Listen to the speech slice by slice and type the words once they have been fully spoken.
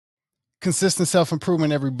Consistent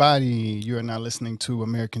self-improvement, everybody. You are now listening to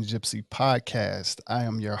American Gypsy Podcast. I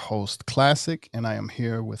am your host, Classic, and I am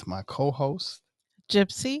here with my co-host,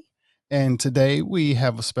 Gypsy. And today we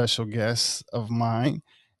have a special guest of mine,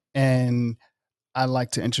 and I'd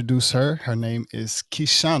like to introduce her. Her name is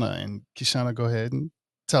Kishana. And Kishana, go ahead and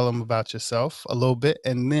tell them about yourself a little bit,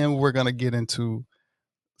 and then we're going to get into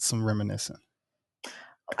some reminiscing.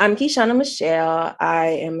 I'm Kishana Michelle. I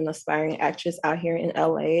am an aspiring actress out here in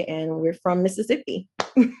LA, and we're from Mississippi.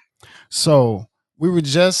 So we were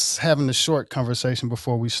just having a short conversation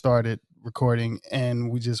before we started recording, and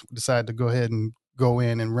we just decided to go ahead and go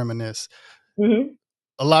in and reminisce. Mm-hmm.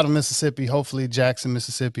 A lot of Mississippi, hopefully Jackson,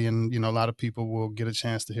 Mississippi, and a lot of people will get a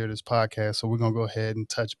chance to hear this podcast. So we're gonna go ahead and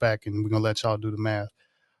touch back, and we're gonna let y'all do the math.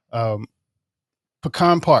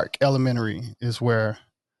 Pecan Park Elementary is where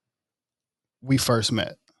we first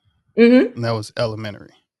met, and that was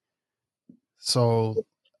elementary. So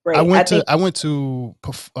Great. I went to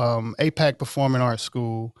APAC Performing Arts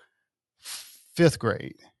School, 5th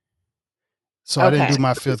grade. So I didn't do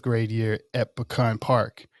my 5th grade year at Pecan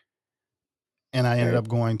Park, and I ended up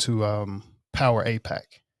going to Power APAC.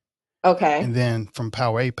 Okay. And then from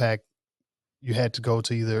Power APAC, you had to go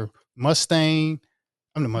to either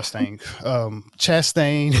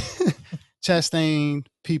Chastain,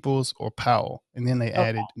 Peoples, or Powell, and then they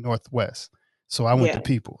added Northwest. So I went to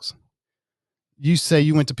Peoples. You say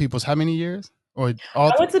you went to Peoples how many years? I went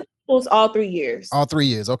to Peoples all 3 years. All 3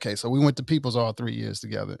 years. Okay, so we went to Peoples all 3 years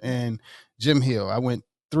together. And Jim Hill, I went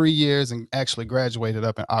 3 years and actually graduated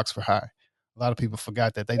up in Oxford High. A lot of people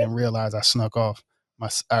forgot that. They didn't realize I snuck off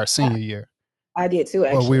our senior year. I did too,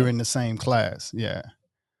 actually. Well, we were in the same class, yeah.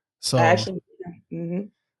 So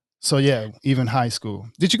So yeah, even high school.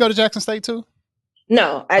 Did you go to Jackson State too?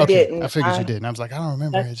 No, I didn't. I figured you didn't. I was like, I don't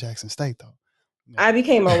remember at Jackson State though. Yeah. I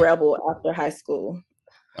became a rebel after high school.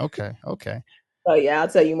 Okay. So yeah, I'll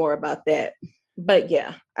tell you more about that. But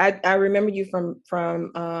yeah, I remember you from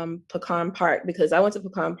Pecan Park, because I went to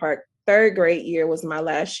Pecan Park 3rd grade year was my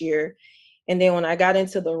last year. And then when I got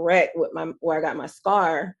into the rec where I got my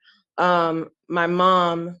scar, my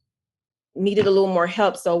mom needed a little more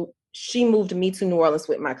help. So she moved me to New Orleans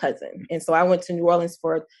with my cousin. And so I went to New Orleans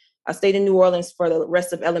I stayed in New Orleans for the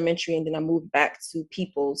rest of elementary, and then I moved back to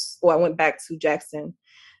Peoples, or I went back to Jackson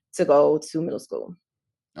to go to middle school.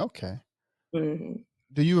 Okay. Mm-hmm.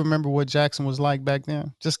 Do you remember what Jackson was like back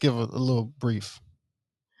then? Just give a little brief.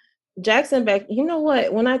 Jackson back, you know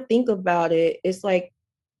what? When I think about it, it's like,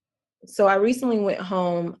 so I recently went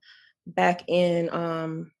home back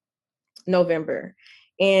in November,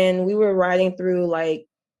 and we were riding through like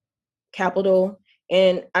Capitol,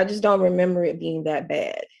 and I just don't remember it being that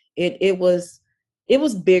bad. It was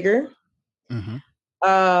bigger.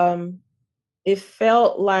 Mm-hmm. It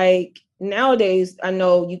felt like, nowadays I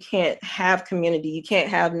know you can't have community, you can't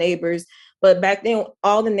have neighbors, but back then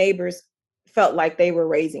all the neighbors felt like they were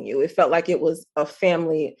raising you. It felt like it was a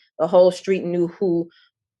family. The whole street knew who,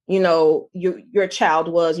 your child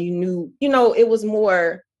was. You knew, it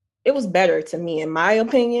was better to me, in my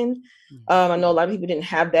opinion. I know a lot of people didn't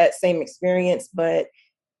have that same experience, but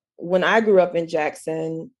when I grew up in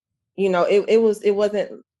Jackson, it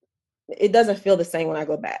doesn't feel the same when I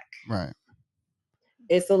go back. Right.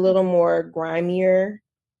 It's a little more grimier.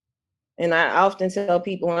 And I often tell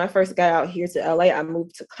people, when I first got out here to LA, I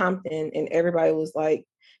moved to Compton, and everybody was like,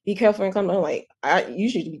 be careful in Compton. I'm like, you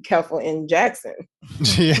should be careful in Jackson.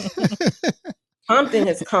 Yeah. Compton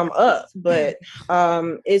has come up, but I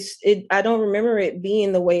don't remember it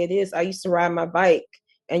being the way it is. I used to ride my bike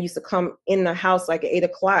and used to come in the house like at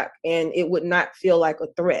 8:00, and it would not feel like a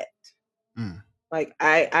threat. Like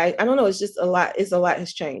I don't know. It's just a lot. A lot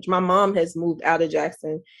has changed. My mom has moved out of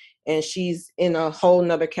Jackson, and she's in a whole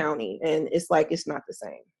nother county, and it's like, it's not the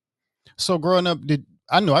same. So growing up,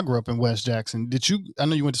 I know I grew up in West Jackson. I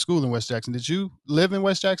know you went to school in West Jackson. Did you live in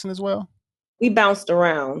West Jackson as well? We bounced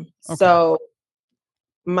around. Okay. So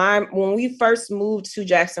when we first moved to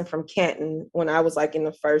Jackson from Canton, when I was like in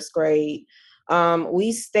the 1st grade,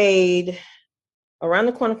 we stayed around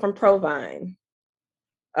the corner from Provine,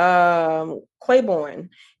 Claiborne.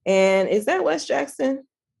 And is that West Jackson?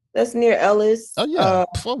 That's near Ellis. Oh yeah,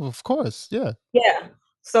 of course, yeah. Yeah.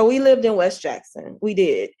 So we lived in West Jackson. We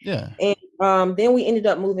did. Yeah. And then we ended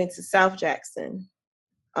up moving to South Jackson.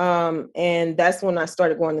 And that's when I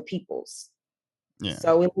started going to Peoples. Yeah.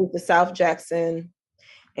 So we moved to South Jackson,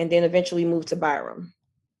 and then eventually moved to Byram.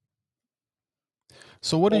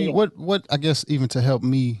 So what I guess, even to help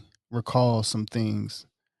me recall some things,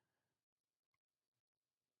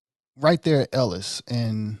 right there at Ellis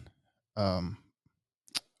and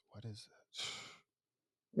what is it?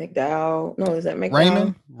 McDowell. No, is that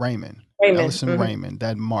McDowell? Raymond. Raymond. Ellison Raymond,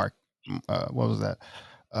 that mark. What was that?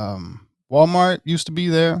 Walmart used to be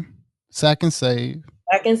there. Sack and Save.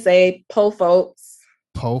 I can say Po Folks.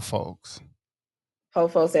 Po Folks. Po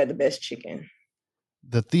Folks had the best chicken.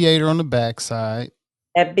 The theater on the backside.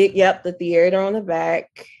 That big, yep, the theater on the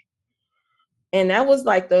back. And that was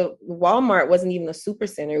like the Walmart wasn't even a super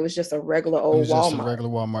center. It was just a regular It old was just a Walmart. regular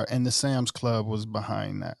Walmart. And the Sam's Club was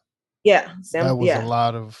behind that. Yeah. That was a Yeah.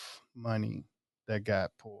 lot of money that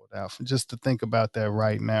got pulled out. Just to think about that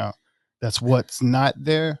right now, that's what's not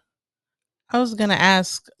there. I was gonna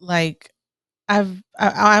ask, like,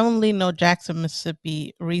 I only know Jackson,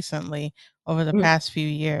 Mississippi recently over the past few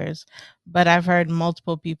years, but I've heard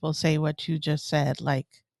multiple people say what you just said, like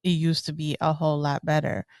it used to be a whole lot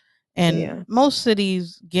better. And most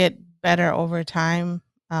cities get better over time,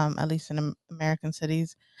 at least in American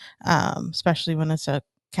cities, especially when it's a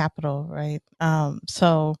capital, right?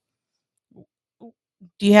 So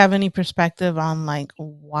do you have any perspective on like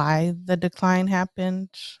why the decline happened?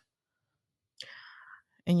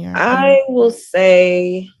 In your opinion? I will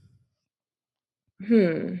say,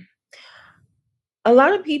 a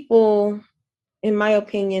lot of people, in my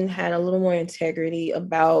opinion, had a little more integrity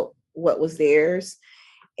about what was theirs.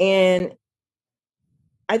 And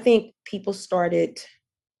I think people started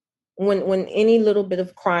when any little bit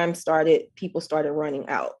of crime started, people started running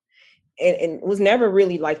out. And it was never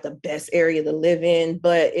really like the best area to live in,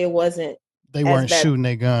 but it wasn't. They weren't shooting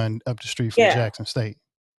their gun up the street from Jackson State.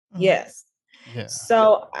 Yes. Yeah.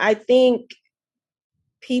 So I think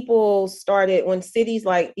people started when cities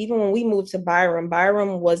like, even when we moved to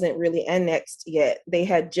Byram wasn't really annexed yet. They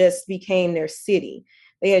had just became their city.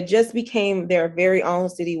 They had just became their very own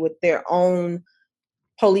city with their own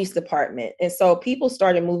police department. And so people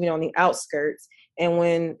started moving on the outskirts. And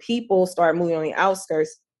when people started moving on the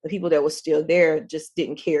outskirts, the people that were still there just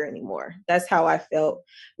didn't care anymore. That's how I felt.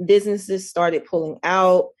 Businesses started pulling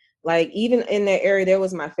out. Like even in that area, there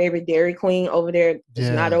was my favorite Dairy Queen over there. It's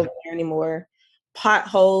not over there anymore.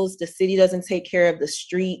 Potholes, the city doesn't take care of the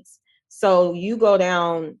streets. So you go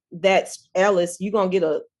down that's Ellis, you're gonna get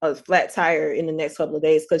a flat tire in the next couple of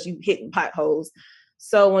days because you hitting potholes.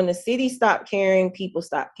 So when the city stopped caring, people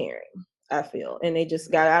stopped caring, I feel. And they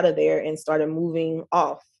just got out of there and started moving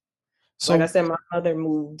off. So, like I said, my mother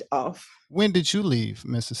moved off. When did you leave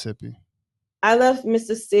Mississippi? I left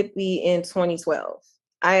Mississippi in 2012.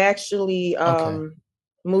 I actually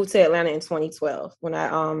moved to Atlanta in 2012 when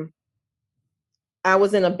I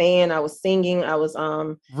was in a band. I was singing. I was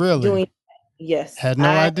really doing. Yes, had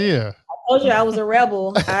no idea. I told you I was a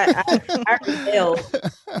rebel. I rebelled.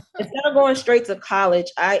 Instead of going straight to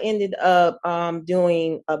college, I ended up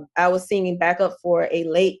I was singing backup for a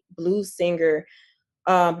late blues singer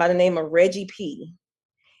by the name of Reggie P.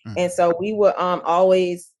 And so we would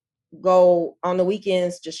always go on the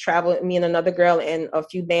weekends, just travel, me and another girl and a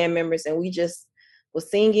few band members, and we just was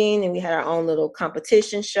singing, and we had our own little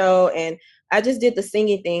competition show. And I just did the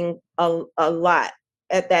singing thing a lot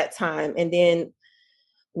at that time. And then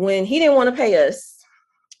when he didn't want to pay us,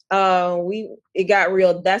 it got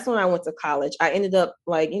real. That's when I went to college. I ended up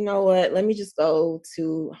like, you know what, let me just go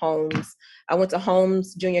to Holmes. I went to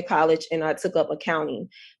Holmes Junior College and I took up accounting,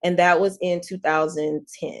 and that was in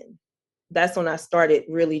 2010. That's when I started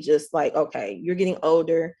really just like, okay, you're getting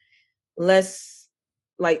older. Let's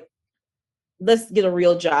get a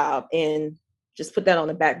real job and just put that on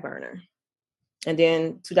the back burner. And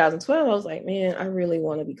then 2012, I was like, man, I really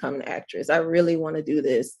want to become an actress. I really want to do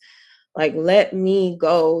this. Like, let me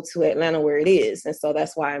go to Atlanta where it is. And so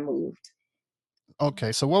that's why I moved.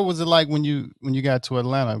 Okay. So what was it like when you got to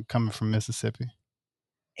Atlanta coming from Mississippi?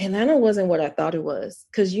 Atlanta wasn't what I thought it was.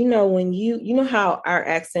 Cause when you know how our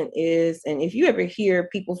accent is. And if you ever hear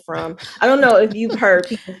people from, I don't know if you've heard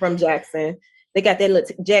people from Jackson, they got that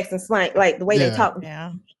little Jackson slang, like the way they talk.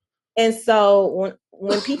 Yeah. And so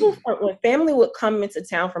when family would come into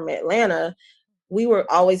town from Atlanta, we were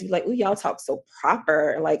always like, "Ooh, y'all talk so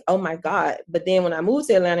proper." Like, oh my God. But then when I moved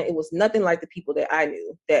to Atlanta, it was nothing like the people that I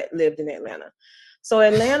knew that lived in Atlanta. So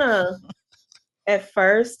Atlanta, at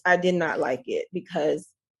first, I did not like it because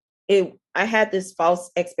I had this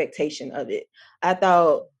false expectation of it. I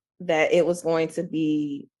thought that it was going to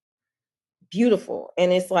be beautiful.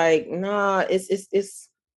 And it's like, nah, it's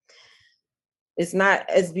not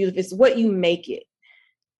as beautiful. It's what you make it.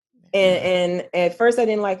 And at first I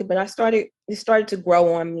didn't like it, but it started to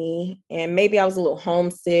grow on me, and maybe I was a little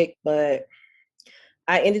homesick, but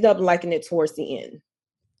I ended up liking it towards the end.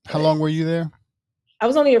 How long were you there? I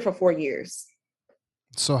was only here for 4 years.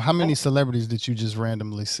 So how many celebrities did you just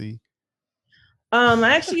randomly see?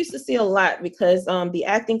 I actually used to see a lot because the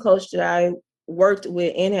acting coach that I worked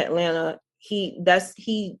with in Atlanta, he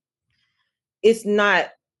it's not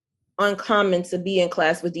uncommon to be in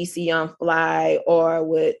class with DC Young Fly or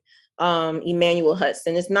with Emmanuel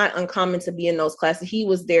Hudson. It's not uncommon to be in those classes. He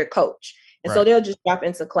was their coach. And so they'll just drop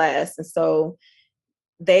into class. And so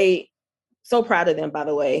so proud of them, by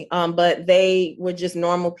the way. But they were just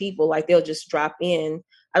normal people. Like, they'll just drop in.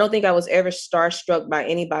 I don't think I was ever starstruck by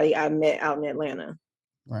anybody I met out in Atlanta.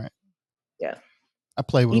 Right. Yeah. I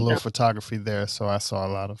played with a little photography there, so I saw a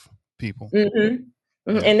lot of people. Mm-hmm.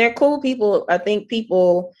 Mm-hmm. Yeah. And they're cool people. I think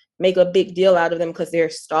people make a big deal out of them because they're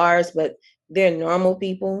stars, but they're normal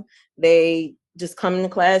people. They just come into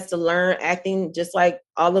class to learn acting, just like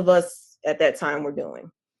all of us at that time were doing.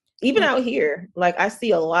 Even out here, like, I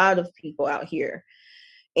see a lot of people out here,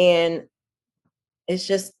 and it's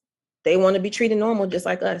just, they want to be treated normal just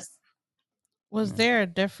like us. Was there a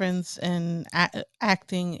difference in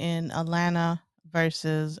acting in Atlanta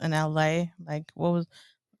versus in LA? Like, what was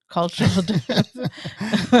cultural difference?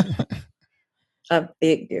 A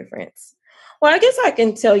big difference. Well, I guess I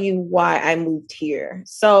can tell you why I moved here.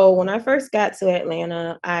 So when I first got to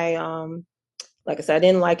Atlanta, like I said, I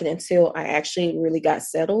didn't like it until I actually really got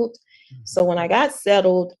settled. So when I got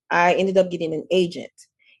settled, I ended up getting an agent,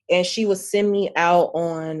 and she would send me out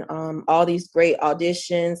on all these great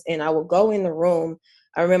auditions, and I would go in the room.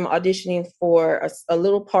 I remember auditioning for a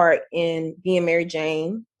little part in Being Mary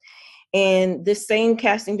Jane, and this same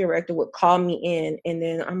casting director would call me in, and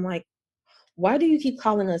then I'm like, why do you keep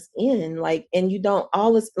calling us in? Like, and you don't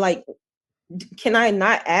always, like, can I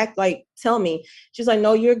not act? Like, tell me. She's like,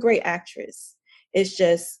 no, you're a great actress. It's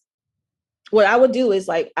just, what I would do is,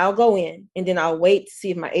 like, I'll go in and then I'll wait to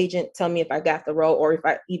see if my agent tell me if I got the role or if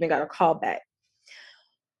I even got a call back.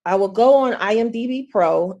 I would go on IMDb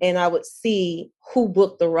Pro and I would see who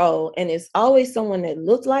booked the role. And it's always someone that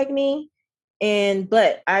looked like me.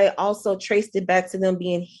 But I also traced it back to them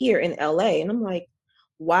being here in LA. And I'm like,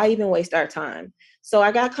 why even waste our time? So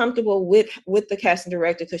I got comfortable with the casting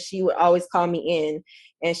director, because she would always call me in.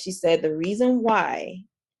 And she said, the reason why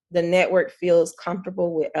the network feels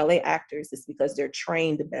comfortable with LA actors is because they're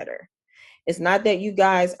trained better. It's not that you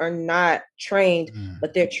guys are not trained,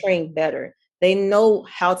 but they're trained better. They know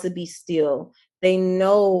how to be still. They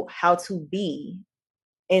know how to be,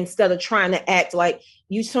 instead of trying to act like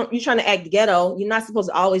you're trying to act ghetto. You're not supposed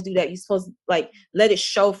to always do that. You're supposed to, like, let it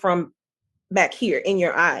show from back here in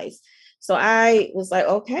your eyes. So I was like,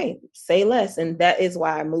 okay, say less. And that is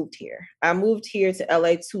why I moved here. I moved here to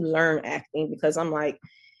LA to learn acting, because I'm like,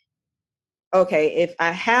 okay, if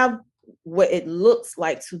I have what it looks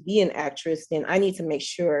like to be an actress, then I need to make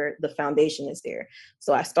sure the foundation is there.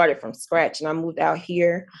 So I started from scratch, and I moved out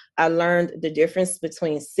here. I learned the difference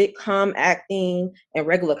between sitcom acting and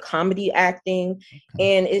regular comedy acting.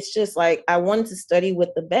 And it's just like, I wanted to study with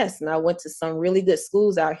the best. And I went to some really good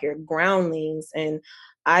schools out here, Groundlings and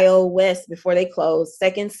IO West before they closed,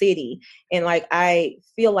 Second City. And, like, I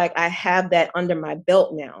feel like I have that under my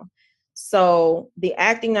belt now. So the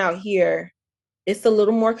acting out here, it's a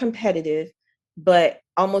little more competitive, but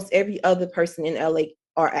almost every other person in LA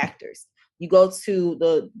are actors. You go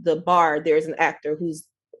to the bar, there's an actor who's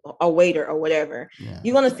a waiter or whatever. Yeah.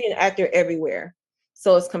 You're going to see an actor everywhere.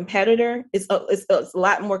 So it's competitor. It's a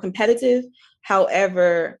lot more competitive.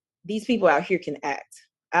 However, these people out here can act.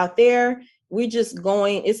 Out there, we're just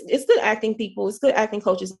going, it's good acting people. It's good acting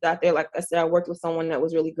coaches out there. Like I said, I worked with someone that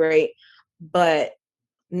was really great, but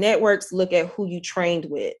networks look at who you trained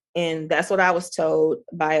with. And that's what I was told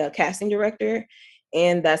by a casting director.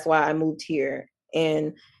 And that's why I moved here.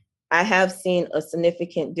 And I have seen a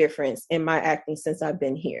significant difference in my acting since I've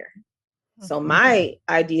been here. So my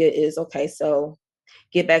idea is, okay, so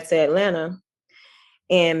get back to Atlanta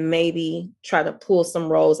and maybe try to pull some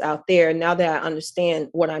roles out there now that I understand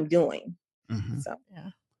what I'm doing.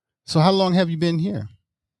 So how long have you been here?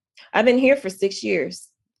 I've been here for 6 years.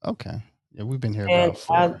 Okay. Yeah, we've been here about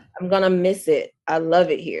 4. I'm going to miss it. I love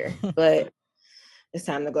it here, but it's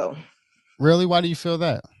time to go. Really? Why do you feel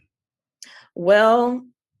that? Well,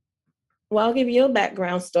 I'll give you a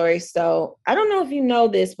background story. So I don't know if you know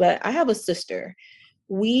this, but I have a sister.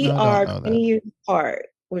 We are 20 years apart.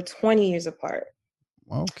 We're 20 years apart.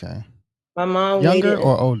 Okay. My mom younger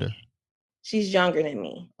or older? She's younger than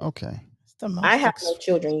me. Okay. I have no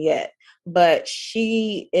children yet, but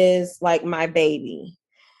she is like my baby.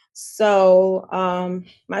 So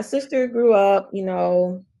my sister grew up, you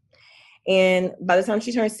know, and by the time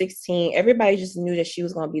she turned 16, everybody just knew that she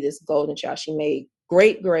was going to be this golden child. She made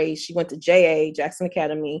great grades. She went to JA, Jackson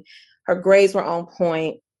Academy. Her grades were on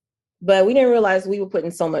point, but we didn't realize we were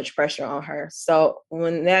putting so much pressure on her. So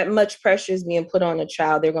when that much pressure is being put on a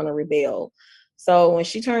child, they're going to rebel. So when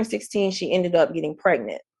she turned 16, she ended up getting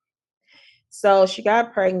pregnant. So she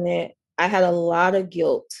got pregnant, I had a lot of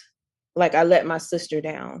guilt. Like I let my sister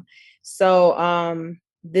down. So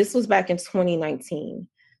this was back in 2019.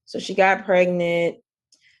 So she got pregnant.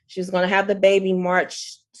 She was going to have the baby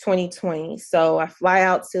March 2020. So I fly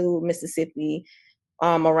out to Mississippi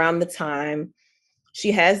around the time.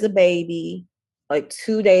 She has the baby. Like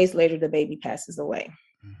 2 days later, the baby passes away.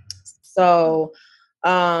 So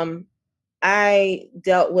I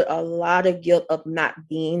dealt with a lot of guilt of not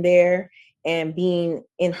being there and being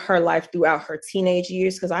in her life throughout her teenage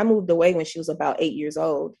years, because I moved away when she was about 8 years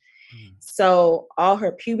old. So all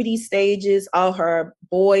her puberty stages, all her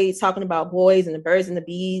boys talking about boys and the birds and the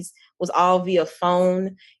bees was all via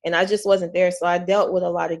phone, and I just wasn't there. So I dealt with a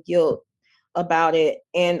lot of guilt about it.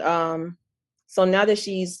 And so now that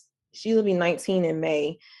she'll be 19 in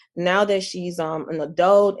May. Now that she's an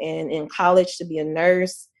adult and in college to be a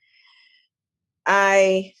nurse,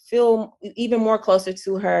 I feel even more closer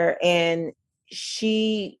to her, and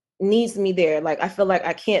she needs me there. Like I feel like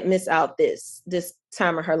I can't miss out this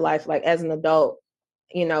time of her life, like as an adult,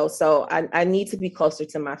 so I need to be closer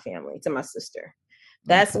to my family, to my sister.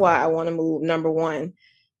 That's why I want to move, number one.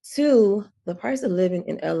 Two, the price of living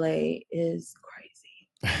in LA is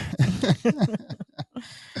crazy.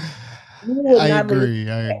 I agree.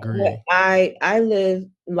 I live,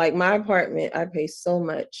 like, my apartment, I pay so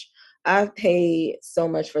much. I've paid so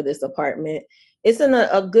much for this apartment. It's in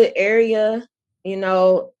a good area,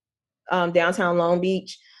 downtown Long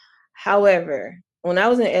Beach. However, when I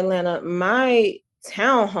was in Atlanta, my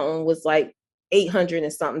townhome was like $800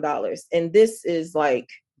 and something dollars, and this is like,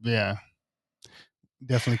 yeah,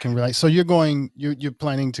 definitely can relate. So you're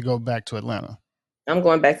planning to go back to Atlanta? I'm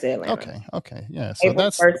going back to Atlanta. Okay, yeah. So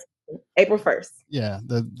April 1st. Yeah,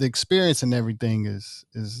 the experience and everything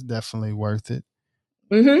is definitely worth it.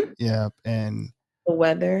 Mm-hmm. Yeah, and the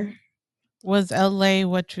weather. Was LA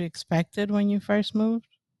what you expected when you first moved?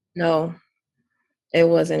 No, it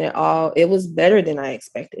wasn't at all. It was better than I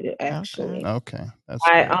expected it, actually. Okay. That's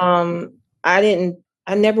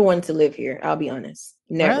I never wanted to live here. I'll be honest.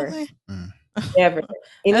 Never. Really? Never.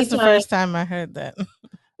 That's the first time I heard that.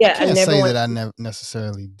 Yeah, I can't say that I never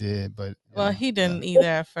necessarily did, but he didn't either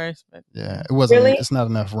at first. But yeah, it wasn't. Really? It's not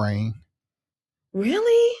enough rain.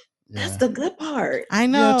 Really? Yeah. That's the good part. I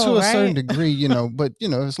know. Yeah, to a right? certain degree, but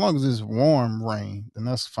as long as it's warm rain, then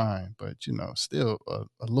that's fine. But still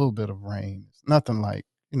a little bit of rain. It's nothing like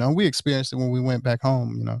we experienced it when we went back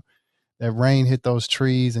home. That rain hit those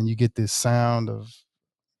trees, and you get this sound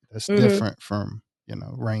that's different from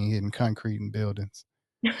rain hitting concrete and buildings.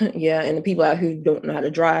 Yeah, and the people out who don't know how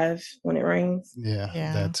to drive when it rains. Yeah.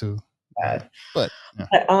 That too. But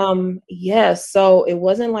so it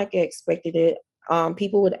wasn't like I expected it.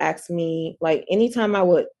 People would ask me, like, anytime I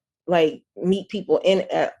would like meet people in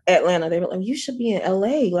Atlanta, they were like, "You should be in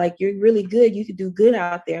LA. Like, you're really good. You could do good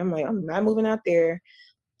out there." I'm like, I'm not moving out there,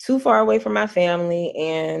 too far away from my family.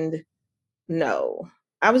 And no,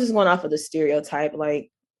 I was just going off of the stereotype,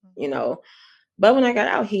 like, But when I got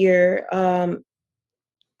out here,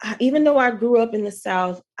 even though I grew up in the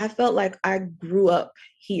South, I felt like I grew up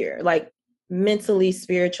here, like mentally,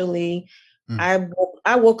 spiritually. I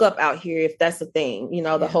woke up out here, if that's a thing,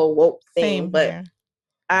 the whole woke thing. But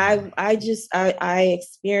I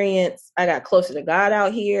experienced, I got closer to God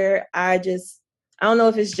out here. I don't know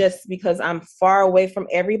if it's just because I'm far away from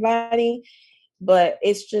everybody, but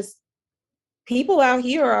it's just people out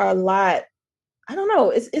here are a lot. I don't know.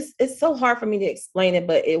 It's so hard for me to explain it,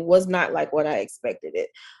 but it was not like what I expected it.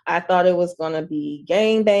 I thought it was going to be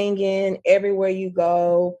gang banging everywhere you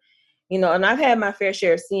go, and I've had my fair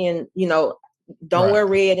share of seeing, don't wear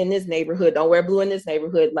red in this neighborhood, don't wear blue in this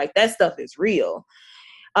neighborhood. Like, that stuff is real.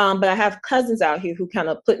 But I have cousins out here who kind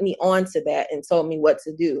of put me onto that and told me what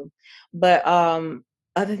to do. But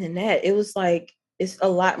other than that, it was like, it's a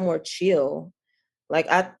lot more chill. Like,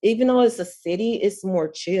 even though it's a city, it's more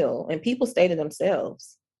chill, and people stay to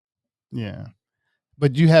themselves. Yeah.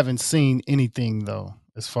 But you haven't seen anything, though,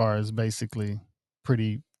 as far as basically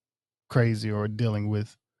pretty crazy or dealing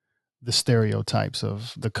with the stereotypes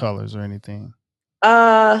of the colors or anything?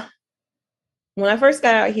 When I first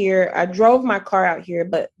got out here, I drove my car out here,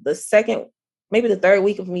 but maybe the third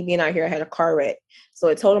week of me being out here, I had a car wreck. So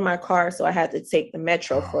it totaled my car, so I had to take the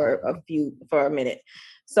metro for a minute.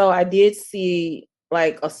 So I did see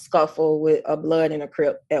like a scuffle with a blood in a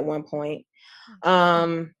crib at one point.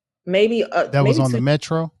 Maybe that was on the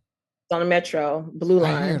metro. On the metro, Blue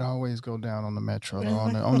Line. I hear it always go down on the metro. Though.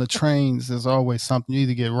 On the trains, there's always something. You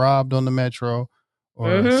either get robbed on the metro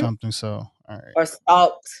or something. So, all right. Or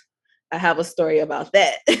stalked. I have a story about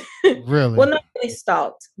that. Really? Well, not really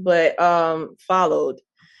stalked, but followed.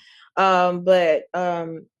 But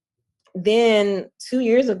then 2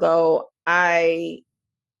 years ago, I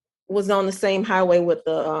was on the same highway with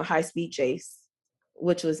the high speed chase,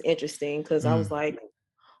 which was interesting because I was like,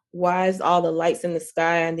 why is all the lights in the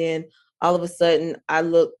sky? And then all of a sudden I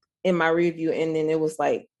look in my review and then it was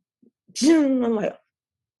like, I'm like,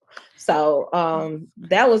 so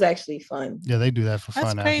that was actually fun. Yeah, they do that for That's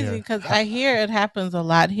fun out crazy here. because I hear it happens a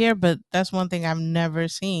lot here, but that's one thing I've never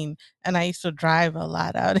seen. And I used to drive a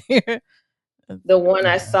lot out here. The one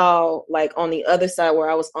I saw like on the other side where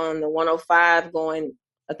I was on the 105 going,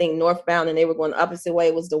 I think northbound, and they were going the opposite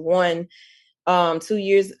way, was the one 2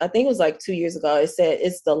 years, I think it was like 2 years ago. It said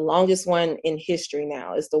it's the longest one in history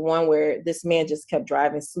now. It's the one where this man just kept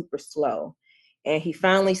driving super slow. And he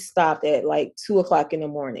finally stopped at like 2 o'clock in the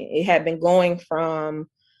morning. It had been going from,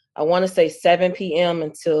 I want to say 7 p.m.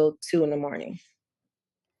 until 2 in the morning.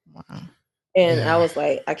 Wow. And I was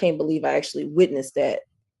like, I can't believe I actually witnessed that.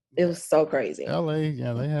 It was so crazy. LA,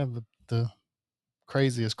 yeah, they have the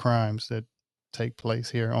craziest crimes that take place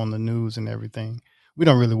here on the news and everything. We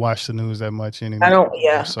don't really watch the news that much anymore. I don't,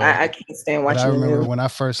 yeah, so, I can't stand watching the news. I remember the news. when I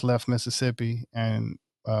first left Mississippi and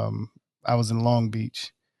I was in Long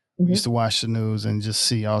Beach. We used to watch the news and just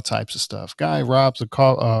see all types of stuff. Guy robs a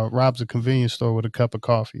convenience store with a cup of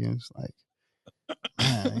coffee, and it's like,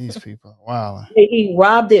 man, these people, wow. He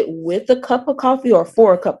robbed it with a cup of coffee or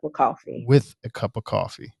for a cup of coffee? With a cup of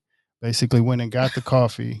coffee. Basically went and got the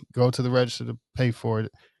coffee, go to the register to pay for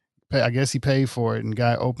it. I guess he paid for it, and the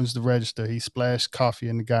guy opens the register. He splashed coffee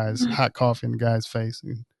in the guy's hot coffee in the guy's face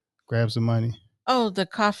and grabs the money. Oh, the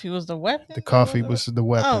coffee was the weapon? The coffee was the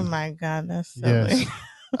weapon. Oh my God, that's silly. Yes.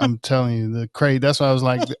 I'm telling you, the crazy. That's why I was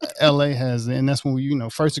like, LA has, and that's when we,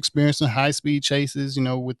 first experiencing high speed chases,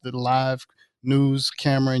 with the live news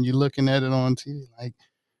camera, and you're looking at it on TV, like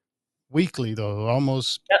weekly though,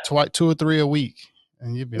 almost 2 or 3 a week,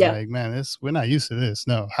 and you'd be like, man, we're not used to this.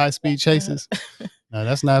 No, high speed chases. No,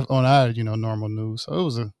 that's not on our, normal news. So it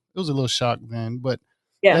was a little shock then, but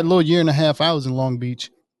that little year and a half I was in Long Beach,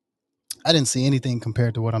 I didn't see anything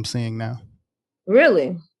compared to what I'm seeing now.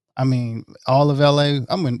 Really? I mean, all of LA.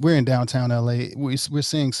 We're in downtown LA. We're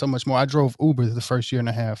seeing so much more. I drove Uber the first year and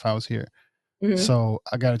a half I was here, so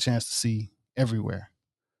I got a chance to see everywhere,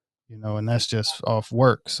 and that's just off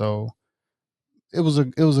work. So it was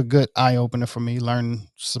a good eye opener for me. Learning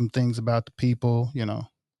some things about the people.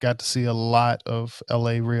 Got to see a lot of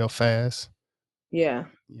LA real fast. Yeah.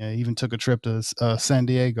 Yeah. Even took a trip to San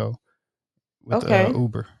Diego with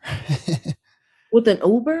Uber. With an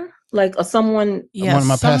Uber? Like someone? Yes, one of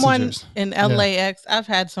my passengers. In LAX. I've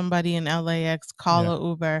had somebody in LAX call a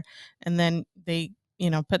Uber, and then they,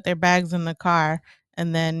 put their bags in the car,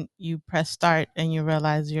 and then you press start and you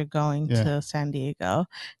realize you're going to San Diego.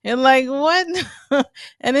 You're like, what?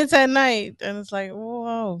 And it's at night, and it's like,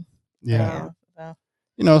 whoa. Yeah.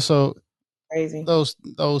 So crazy.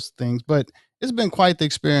 Those things, but it's been quite the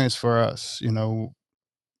experience for us,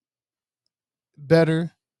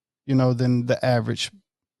 better, than the average.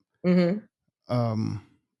 I've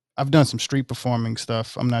done some street performing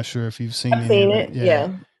stuff. I'm not sure if you've seen I've seen it.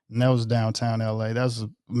 Yeah. And that was downtown LA. That was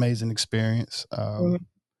an amazing experience. I've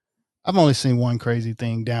only seen one crazy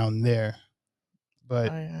thing down there,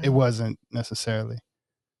 but it wasn't necessarily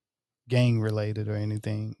gang related or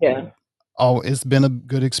anything. Yeah. It's been a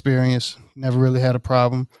good experience. Never really had a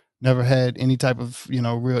problem. Never had any type of,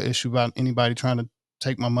 real issue about anybody trying to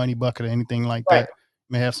take my money bucket or anything like that.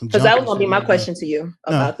 May have some, because that was gonna be my question to you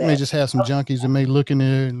about that. May just have some junkies that may look in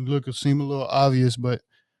there and seem a little obvious, but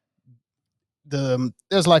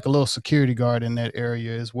there's like a little security guard in that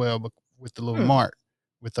area as well, but with the little mart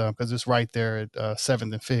with because it's right there at 7th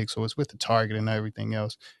and Fig, so it's with the Target and everything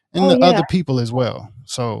else, and other people as well.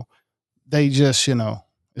 So they just,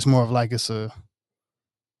 it's more of like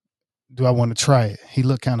do I want to try it? He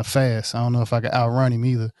looked kind of fast. I don't know if I could outrun him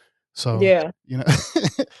either. So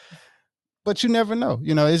but you never know.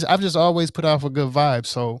 I've just always put off a good vibe.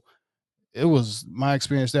 So it was my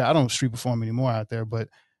experience there. I don't street perform anymore out there, but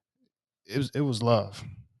it was love.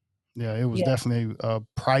 Yeah, it was definitely a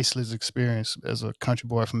priceless experience as a country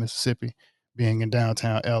boy from Mississippi, being in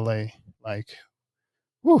downtown LA. Like,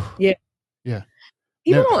 whew. Yeah. Yeah.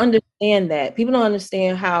 People don't understand that. People don't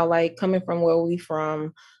understand how, like, coming from where we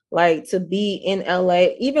from, like, to be in LA,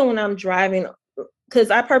 even when I'm driving, because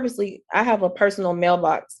I have a personal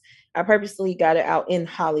mailbox. I purposely got it out in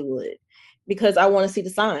Hollywood because I want to see the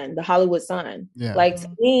sign, the Hollywood sign. Yeah. Like, to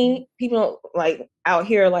me, people like out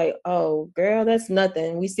here like, oh girl, that's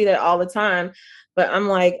nothing. We see that all the time. But I'm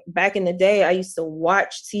like, back in the day, I used to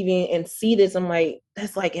watch TV and see this. I'm like,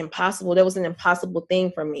 that's like impossible. That was an impossible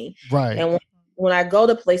thing for me. Right. And when I go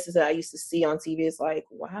to places that I used to see on TV, it's like,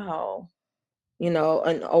 wow, and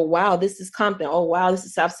oh wow, this is Compton. Oh wow, this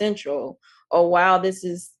is South Central. Oh wow, this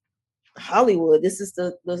is Hollywood. This is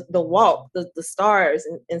the walk, the stars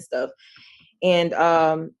and stuff. And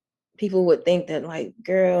people would think that like,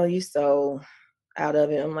 girl, you so out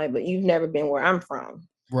of it. I'm like, but you've never been where I'm from.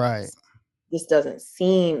 Right. This doesn't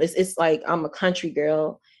seem, it's like I'm a country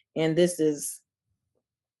girl and this is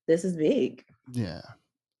big. Yeah.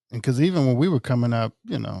 And because even when we were coming up,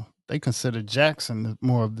 they considered Jackson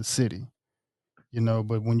more of the city,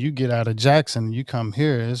 but when you get out of Jackson, you come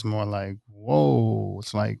here, it's more like, whoa,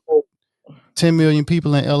 it's like 10 million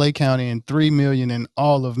people in LA County and 3 million in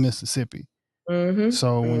all of Mississippi. Mm-hmm.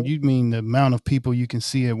 So when you mean the amount of people you can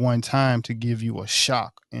see at one time to give you a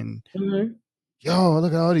shock and, yo,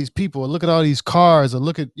 look at all these people, look at all these cars, or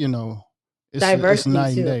look at, it's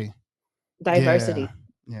night and day. Diversity.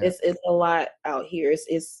 Yeah. It's a lot out here.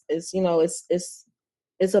 It's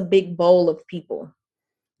it's a big bowl of people.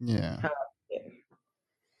 Yeah.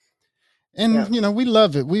 And we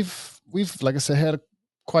love it. We've like I said, had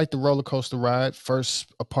quite the roller coaster ride.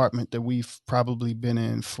 First apartment that we've probably been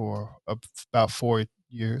in for about 4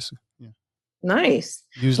 years. Yeah. Nice.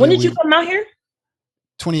 Usually when did you come out here?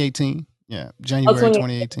 2018. Yeah, January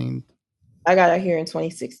 2018. I got out here in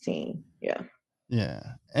 2016. Yeah. Yeah,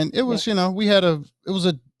 and it was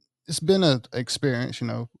it's been an experience.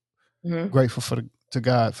 Grateful to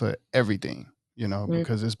God for everything.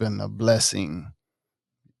 Because it's been a blessing.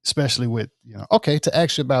 Especially with, okay, to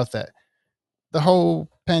ask you about that, the whole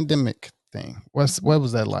pandemic thing. What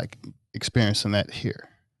was that like experiencing that here?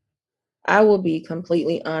 I will be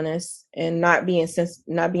completely honest and not being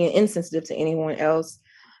insensitive to anyone else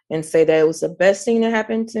and say that it was the best thing that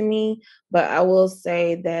happened to me. But I will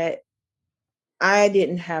say that I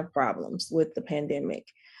didn't have problems with the pandemic.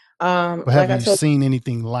 But have you seen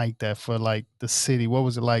anything like that for like the city? What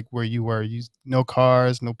was it like where you were? No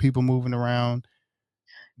cars, no people moving around.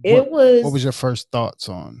 What was your first thoughts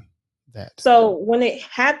on that? So when it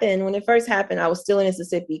first happened, I was still in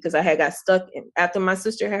Mississippi because I had got stuck after my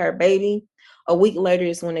sister had her baby. A week later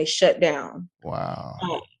is when they shut down. Wow.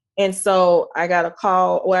 And so I got a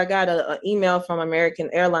call, or I got an email from American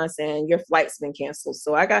Airlines saying your flight's been canceled.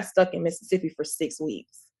 So I got stuck in Mississippi for 6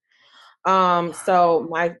 weeks. So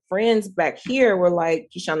my friends back here were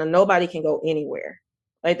like, Kishana, nobody can go anywhere.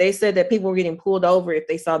 Like they said that people were getting pulled over if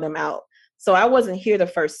they saw them out. So I wasn't here the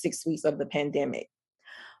first 6 weeks of the pandemic.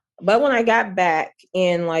 But when I got back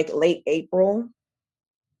in like late April,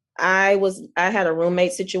 I had a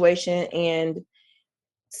roommate situation, and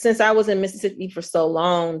since I was in Mississippi for so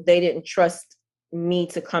long, they didn't trust me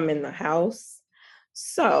to come in the house.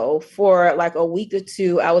 So for like a week or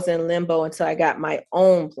two, I was in limbo until I got my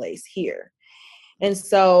own place here. And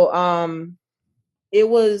so it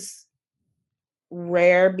was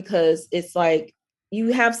rare because it's like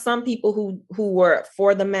you have some people who were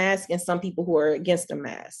for the mask and some people who are against the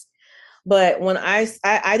mask. But when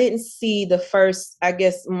I didn't see the first, I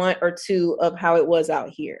guess, month or two of how it was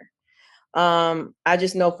out here. I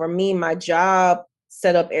just know for me, my job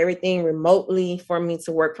set up everything remotely for me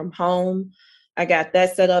to work from home. I got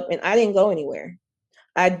that set up and I didn't go anywhere.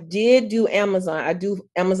 I did do Amazon. I do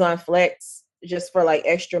Amazon Flex just for like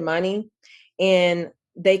extra money. And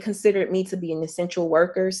they considered me to be an essential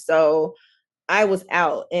worker. So I was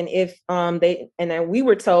out. And if then we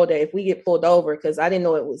were told that if we get pulled over, because I didn't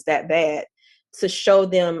know it was that bad, to show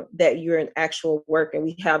them that you're an actual worker.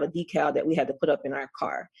 We have a decal that we had to put up in our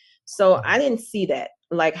car. So I didn't see that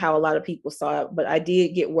like how a lot of people saw it, but I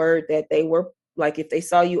did get word that they were like, if they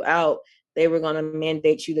saw you out, they were going to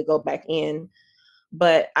mandate you to go back in.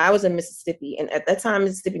 But I was in Mississippi, and at that time,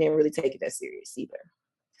 Mississippi didn't really take it that serious either.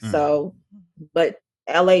 So, but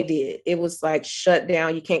LA did. It was like shut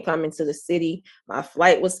down. You can't come into the city. My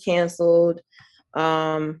flight was canceled.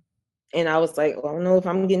 And I was like, well, I don't know if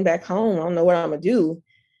I'm getting back home. I don't know what I'm going to do.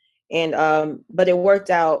 And, but it worked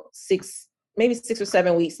out maybe 6 or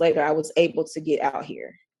 7 weeks later, I was able to get out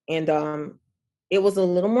here. And it was a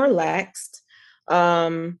little more laxed.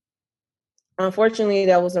 Unfortunately,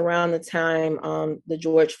 that was around the time the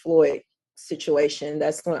George Floyd situation.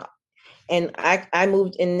 That's when, and I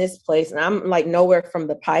moved in this place, and I'm like nowhere from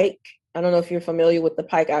the Pike. I don't know if you're familiar with the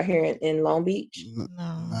Pike out here in Long Beach. No,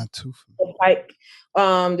 not too familiar. The Pike.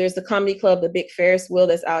 There's the comedy club, the big Ferris wheel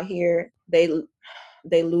that's out here. They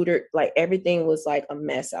looted, like everything was like a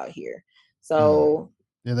mess out here. So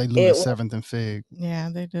yeah, they looted 7th and Fig. Yeah,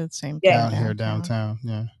 they did the same thing down here downtown.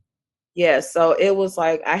 Yeah. Yeah, so it was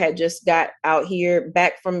like I had just got out here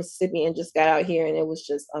back from Mississippi and just got out here, and it was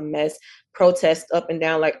just a mess. Protests up and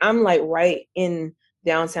down. Like I'm like right in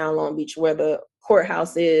downtown Long Beach where the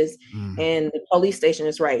courthouse is, Mm. and the police station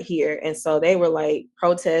is right here. And so they were like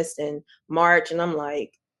protest and march, and I'm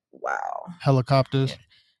like, wow. Helicopters.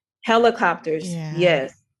 Helicopters, Yeah.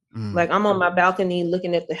 yes. Mm. Like I'm on my balcony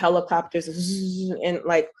looking at the helicopters, and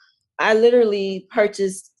like I literally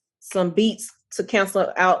purchased some beats to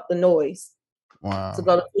cancel out the noise, Wow. to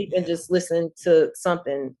go to sleep and just listen to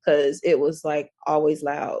something, because it was like always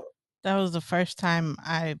loud. That was the first time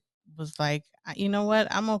I was like, you know what?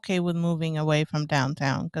 I'm okay with moving away from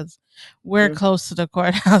downtown because we're Mhm. close to the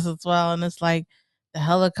courthouse as well. And it's like the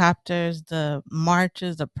helicopters, the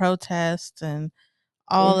marches, the protests, and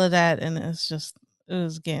all of that. And it's just, it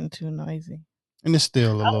was getting too noisy. And it's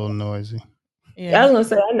still a little noisy. Yeah, I was gonna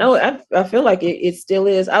say, I know, I feel like it still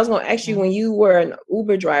is. I was gonna ask you, Yeah. when you were an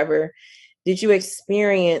Uber driver, did you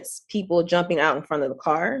experience people jumping out in front of the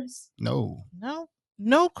cars? No.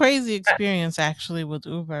 No crazy experience actually with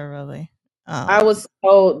Uber, really. I was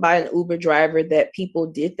told by an Uber driver that people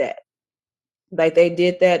did that. Like they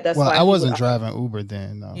did that. That's Well, why I he wasn't driving Uber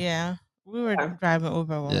then, though. Yeah, we were Yeah. driving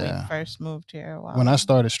Uber when Yeah. we first moved here a while When I ago.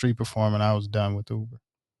 started street performing, I was done with Uber.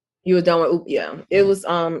 You were done with Uber, yeah. It was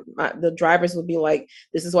the drivers would be like,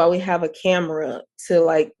 "This is why we have a camera to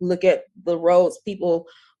like look at the roads." People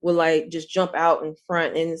would like just jump out in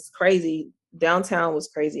front, and it's crazy. Downtown was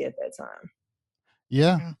crazy at that time.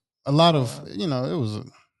 Yeah, Yeah. a lot of it was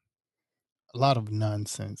a lot of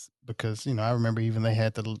nonsense because I remember even they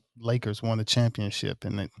had the Lakers won the championship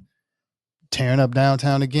and they tearing up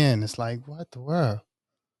downtown again. It's like, what the world?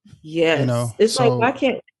 Yes, it's like, why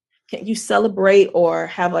can't you celebrate or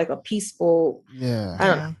have like a peaceful? Yeah, I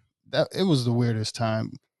don't know. that it was the weirdest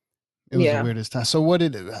time. It was the weirdest time. So what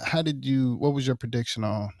was your prediction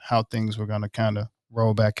on how things were going to kind of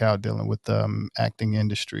roll back out dealing with the acting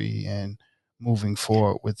industry and moving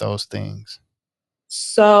forward with those things?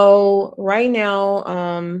 So right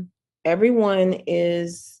now, everyone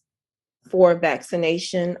is for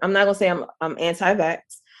vaccination. I'm not gonna say I'm anti-vax,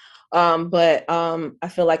 but I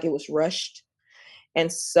feel like it was rushed,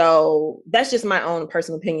 and so that's just my own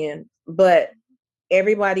personal opinion. But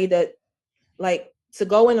everybody that, like, to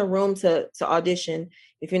go in a room to audition,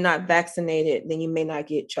 if you're not vaccinated, then you may not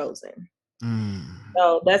get chosen. Mm.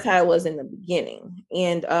 So that's how it was in the beginning.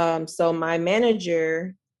 And so my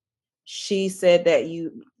manager, she said that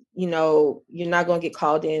you're not going to get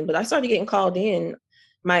called in, but I started getting called in.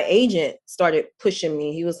 My agent started pushing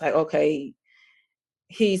me. He was like, okay,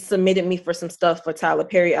 he submitted me for some stuff for Tyler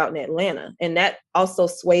Perry out in Atlanta, and that also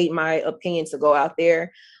swayed my opinion to go out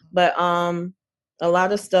there. But a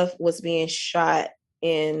lot of stuff was being shot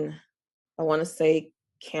in, I want to say,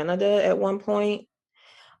 Canada at one point.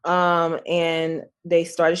 And they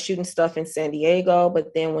started shooting stuff in San Diego,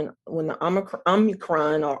 but then when the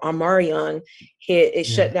Omicron or Omarion hit, it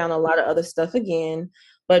shut down a lot of other stuff again.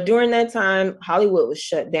 But during that time, Hollywood was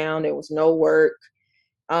shut down. There was no work.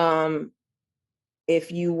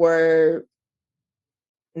 If you were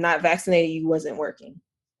not vaccinated, you wasn't working.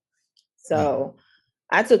 So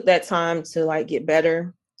I took that time to like get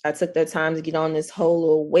better. I took that time to get on this whole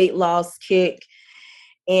little weight loss kick.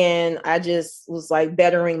 And I just was like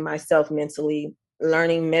bettering myself mentally,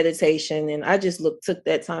 learning meditation. And I just took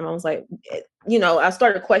that time. I was like, I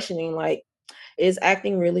started questioning, like, is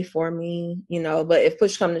acting really for me? But if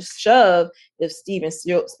push comes to shove, if Steven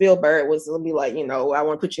Spielberg was to be like, I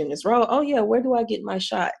want to put you in this role. Oh yeah, where do I get my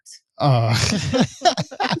shot? So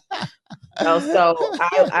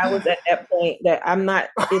I was at that point that I'm not,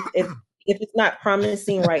 if it's not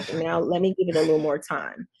promising right now, let me give it a little more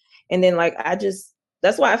time. And then like,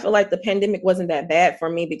 that's why I feel like the pandemic wasn't that bad for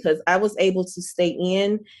me, because I was able to stay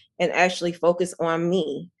in and actually focus on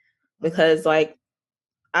me, because like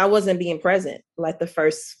I wasn't being present. Like the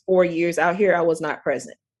first 4 years out here, I was not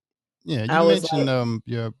present. Yeah, you mentioned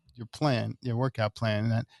your plan, your workout plan,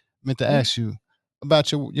 and I meant to ask you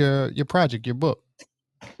about your project, your book.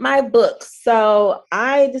 My book. So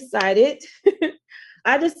I decided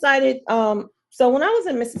so when I was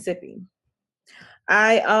in Mississippi,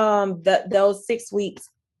 those 6 weeks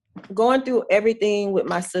going through everything with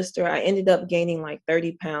my sister, I ended up gaining like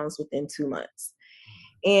 30 pounds within 2 months.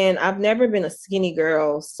 And I've never been a skinny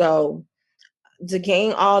girl. So to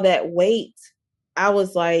gain all that weight, I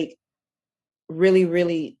was like really,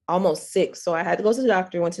 really almost sick. So I had to go to the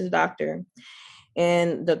doctor, went to the doctor,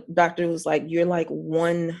 and the doctor was like, you're like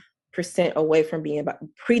 1% away from being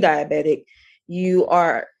pre-diabetic. Your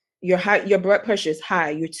blood pressure is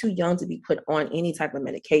high. You're too young to be put on any type of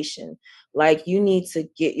medication. Like, you need to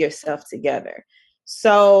get yourself together.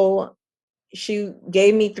 So she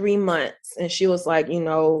gave me 3 months, and she was like,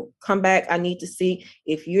 come back. I need to see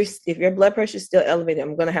if your blood pressure is still elevated.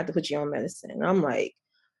 I'm going to have to put you on medicine. And I'm like,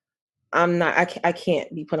 I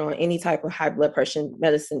can't be put on any type of high blood pressure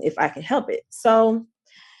medicine if I can help it. So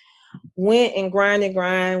went and grind,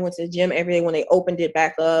 went to the gym every day when they opened it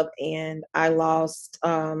back up. And I lost,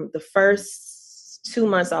 the first 2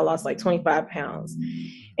 months, I lost like 25 pounds.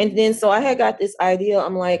 And then, so I had got this idea.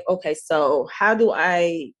 I'm like, okay, so how do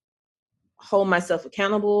I hold myself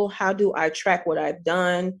accountable? How do I track what I've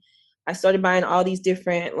done? I started buying all these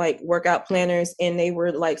different like workout planners, and they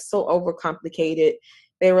were like so overcomplicated.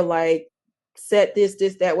 They were like, set this,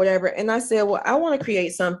 that, whatever. And I said, well, I want to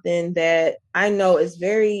create something that I know is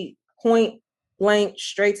very point blank,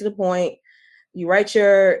 straight to the point. You write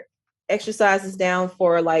your exercises down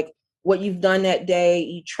for like what you've done that day.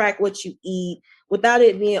 You track what you eat without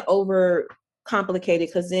it being over complicated.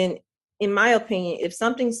 Because then, in my opinion, if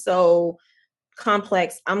something's so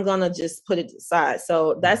complex, I'm gonna just put it aside.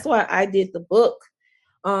 So that's why I did the book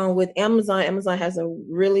with Amazon. Amazon has a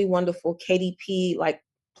really wonderful KDP like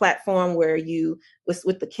platform where you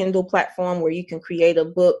with the Kindle platform where you can create a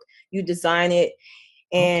book, you design it,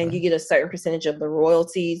 and you get a certain percentage of the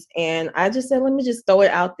royalties. And I just said, let me just throw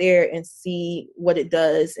it out there and see what it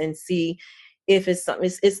does, and see if it's something.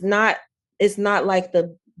 It's not like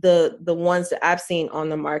the ones that I've seen on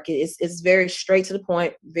the market. It's very straight to the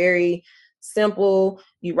point, very simple.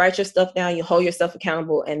 You write your stuff down, you hold yourself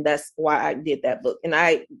accountable, and that's why I did that book. And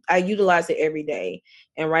I utilize it every day.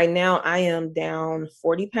 And right now I am down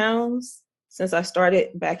 40 pounds since I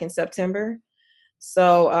started back in September.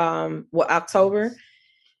 So October.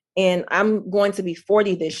 And I'm going to be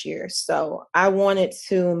 40 this year. So I wanted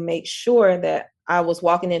to make sure that I was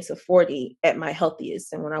walking into 40 at my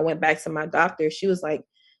healthiest. And when I went back to my doctor, she was like,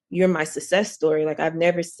 you're my success story. Like, I've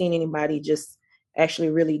never seen anybody just actually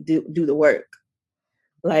really do the work.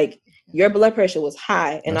 Like, your blood pressure was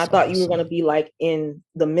high, and I thought you were going to be like in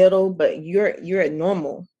the middle, but you're at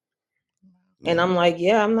normal. And I'm like,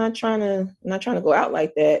 yeah, I'm not trying to go out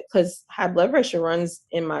like that, because high blood pressure runs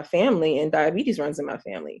in my family and diabetes runs in my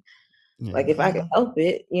family. Yeah. Like, if I could help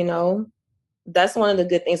it, that's one of the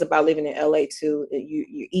good things about living in LA too.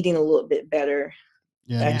 You're eating a little bit better.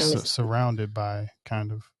 Yeah, you're surrounded by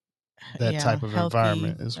kind of that type of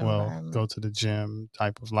environment as well. Go to the gym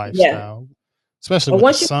type of lifestyle. Yeah. Especially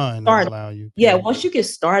with the sun, allow you. Yeah, once you get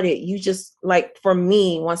started, you just, like, for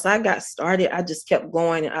me, once I got started, I just kept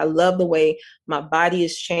going. I love the way my body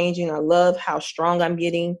is changing. I love how strong I'm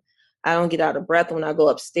getting. I don't get out of breath when I go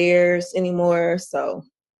upstairs anymore. So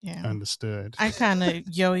yeah, understood. I kind of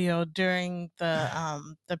yo-yo during the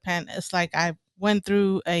It's like I went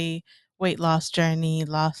through a weight loss journey,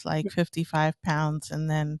 lost like 55 pounds, and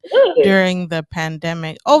then during the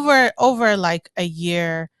pandemic, over like a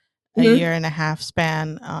year and a half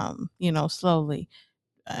span, slowly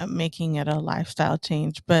making it a lifestyle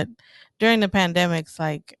change. But during the pandemics,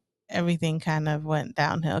 like, everything kind of went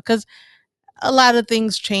downhill because a lot of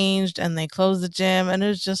things changed and they closed the gym, and it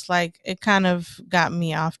was just like, it kind of got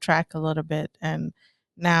me off track a little bit. And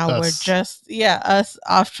now we're just us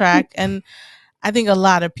off track. And I think a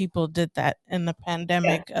lot of people did that in the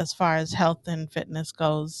pandemic. As far as health and fitness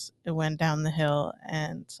goes, it went down the hill.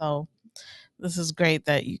 And so this is great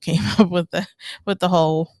that you came up with the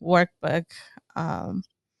whole workbook.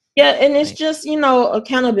 Yeah, and it's just,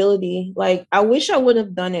 accountability. Like, I wish I would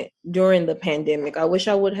have done it during the pandemic. I wish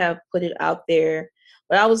I would have put it out there.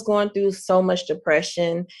 But I was going through so much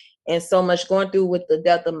depression and so much going through with the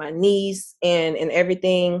death of my niece and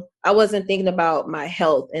everything. I wasn't thinking about my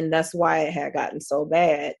health, and that's why it had gotten so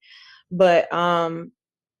bad. But I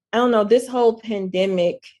don't know, this whole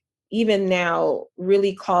pandemic, even now,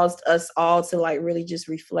 really caused us all to, like, really just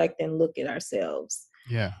reflect and look at ourselves.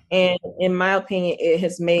 Yeah. And in my opinion, it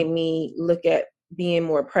has made me look at being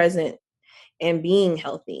more present and being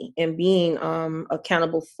healthy and being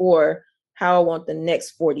accountable for how I want the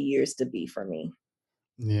next 40 years to be for me.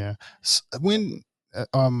 Yeah. When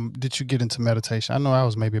did you get into meditation? I know I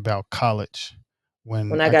was maybe about college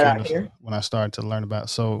when I got out here. When I started to learn about.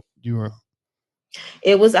 So you were.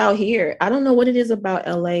 It was out here. I don't know what it is about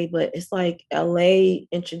LA, but it's like LA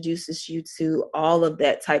introduces you to all of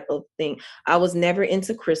that type of thing. I was never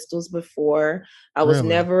into crystals before. I was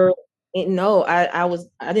never. No, I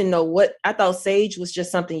didn't know what. I thought sage was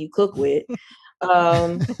just something you cook with.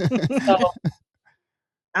 So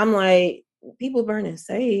I'm like, people burning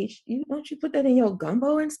sage. Don't you put that in your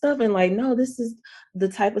gumbo and stuff? And like, no, this is the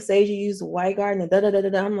type of sage you use, white garden, and da da da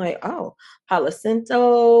da. I'm like, oh, Palo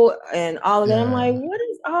Santo and all of that. I'm like, what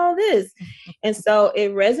is all this? And so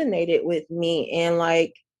it resonated with me, and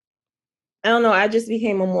like, I don't know, I just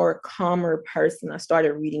became a more calmer person. I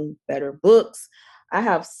started reading better books. I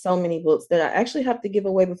have so many books that I actually have to give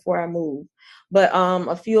away before I move. But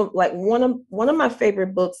a few, like one of my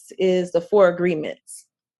favorite books is The Four Agreements.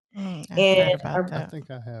 I've And heard about I that.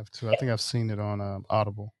 think I have too. I think I've seen it on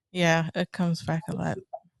Audible. Yeah, it comes back a lot.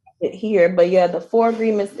 Here, but yeah, The Four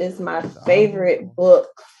Agreements is my Is it favorite Audible? book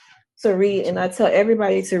to read, and I tell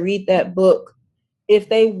everybody to read that book if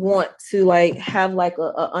they want to like have like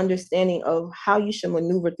a understanding of how you should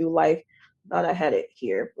maneuver through life. Thought I had it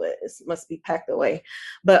here, but it must be packed away.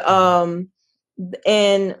 But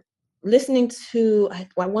and listening to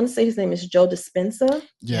I want to say his name is Joe Dispenza.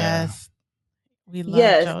 Yeah. Yes, we love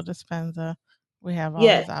Yes, Joe Dispenza. We have all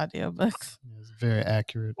yes. his audiobooks. It's very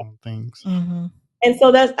accurate on things. Mm-hmm. And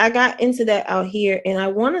so I got into that out here. And I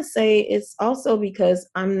want to say it's also because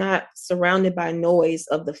I'm not surrounded by noise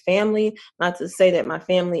of the family. Not to say that my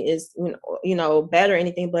family is, bad or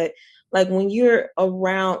anything, but like when you're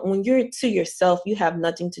around, when you're to yourself, you have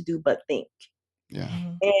nothing to do but think. Yeah.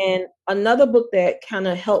 Mm-hmm. And another book that kind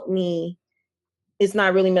of helped me, it's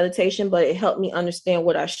not really meditation, but it helped me understand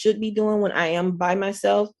what I should be doing when I am by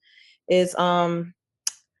myself, is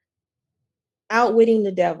Outwitting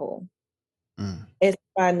the Devil. Mm. It's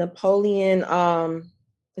by Napoleon.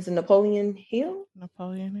 Is it Napoleon Hill?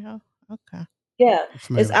 Napoleon Hill. Okay. Yeah, I'm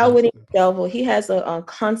familiar it's with that. Outwitting the Devil. He has a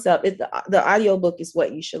concept. The audio book is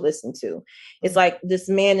what you should listen to. It's like this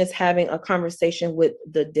man is having a conversation with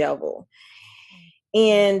the devil,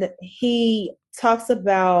 and he talks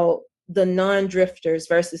about the non-drifters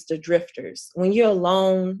versus the drifters. When you're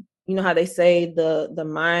alone, you know how they say the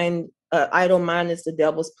mind, idle mind is the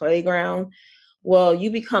devil's playground. Well, you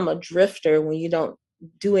become a drifter when you don't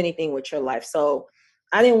do anything with your life. So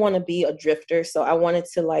I didn't want to be a drifter. So I wanted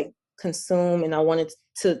to like consume, and I wanted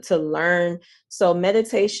to learn. So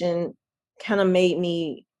meditation kind of made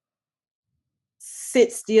me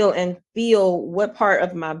sit still and feel what part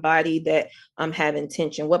of my body that I'm having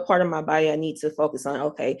tension, what part of my body I need to focus on.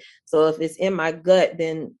 Okay, so if it's in my gut,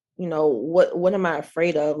 then what am I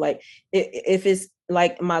afraid of? Like if it's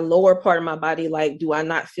like my lower part of my body, like do I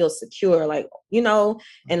not feel secure? Like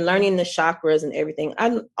and learning the chakras and everything.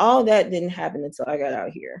 All that didn't happen until I got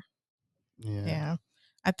out here. Yeah.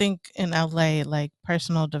 I think in LA, like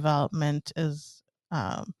personal development is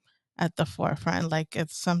at the forefront. Like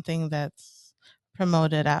it's something that's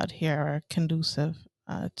promoted out here or conducive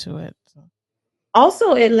to it. So,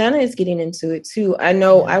 Also, Atlanta is getting into it too. I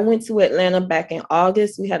know yeah. I went to Atlanta back in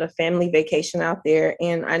August. We had a family vacation out there,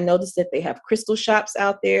 and I noticed that they have crystal shops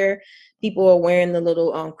out there. People are wearing the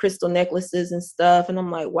little crystal necklaces and stuff. And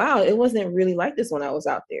I'm like, wow, it wasn't really like this when I was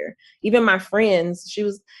out there. Even my friends, she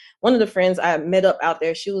was one of the friends I met up out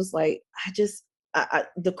there. She was like,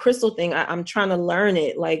 the crystal thing, I'm trying to learn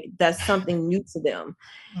it. Like that's something new to them.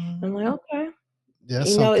 Mhm. I'm like, okay. Yeah,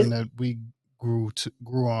 that's You know, something it's that we grew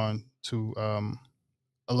on to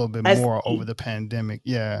a little bit I more over see. the pandemic.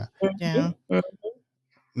 Yeah. Yeah. Mhm,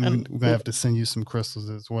 mhm. And We're gonna have to send you some crystals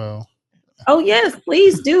as well. Oh yes,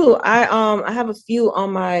 please do. I have a few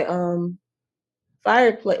on my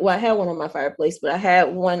fireplace. Well, I had one on my fireplace, but I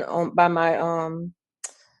had one on by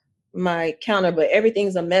my counter, but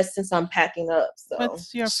everything's a mess since I'm packing up. So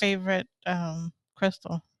what's your favorite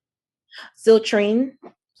crystal? Citrine,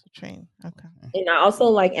 Citrine. Okay. and I also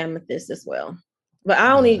like amethyst as well. But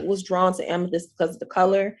I only Yeah. was drawn to amethyst because of the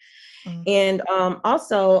color. Mm. And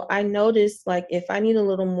also I noticed like if I need a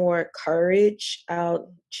little more courage,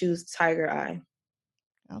 I'll choose tiger eye.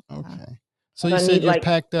 Okay. Okay. So If you I said need you're like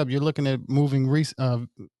packed up. You're looking at moving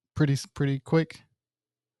pretty quick.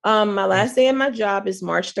 my last day of my job is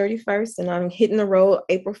March 31st, and I'm hitting the road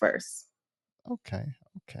April 1st. Okay.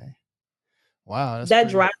 Okay. Wow, that's That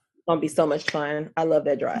pretty. drive is gonna be so much fun. I love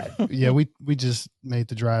that drive. Yeah, we just made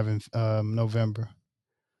the drive in November.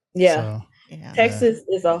 Yeah. So Yeah. yeah, Texas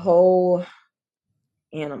is a whole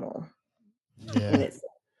animal in yeah.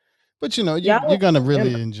 itself. But Yeah, I you're went gonna in November.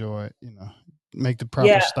 really enjoy it. Make the proper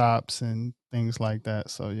Yeah. stops and things like that.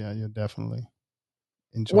 So yeah, you'll definitely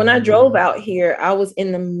enjoy When I the drove move. out here, I was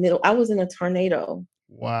in the middle. I was in a tornado.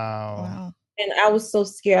 Wow. Wow. And I was so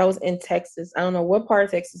scared. I was in Texas. I don't know what part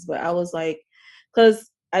of Texas, but I was like, because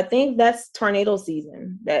I think that's tornado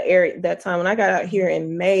season. That area, that time when I got out here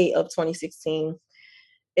in May of 2016,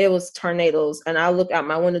 it was tornadoes. And I look out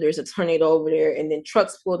my window, there's a tornado over there, and then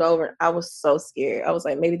trucks pulled over. I was so scared. I was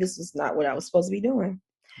like, maybe this was not what I was supposed to be doing.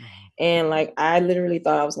 Mhm. And like I literally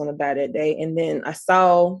thought I was gonna die that day. And then I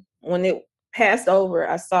saw when it passed over,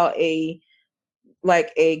 I saw a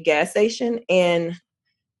gas station, and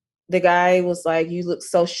the guy was like, "You look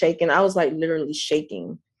so shaken." I was like literally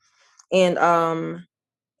shaking. And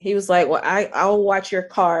He was like, well, I'll watch your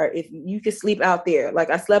car if you could sleep out there. Like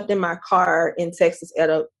I slept in my car in Texas at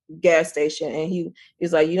a gas station, and he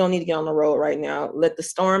was like, you don't need to get on the road right now. Let the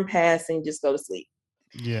storm pass and just go to sleep.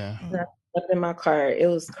 Yeah. And I slept in my car. It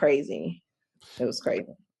was crazy. It was crazy.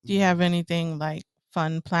 Do you have anything like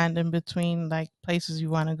fun planned in between, like places you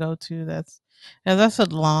want to go to? That's a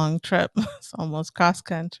long trip. It's almost cross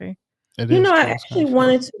country. It You is know, I cross actually country.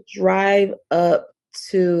 wanted to drive up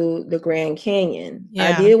to the Grand Canyon. I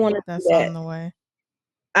Yeah, did want to do that's that. on the way.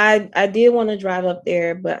 I did want to drive up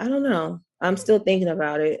there, but I don't know. I'm still thinking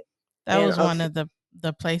about it. That And was one of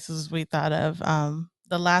the places we thought of.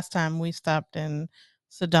 The last time we stopped in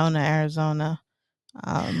Sedona, Arizona.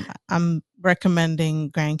 I'm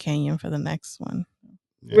recommending Grand Canyon for the next one.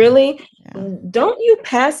 Yeah. Really? Yeah. Don't you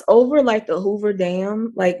pass over like the Hoover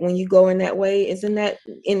Dam, like when you go in that way? Isn't that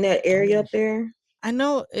in that area up there? I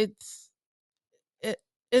know it's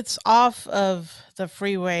off of the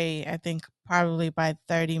freeway, I think probably by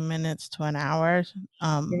 30 minutes to an hour,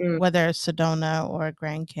 Mhm. whether it's Sedona or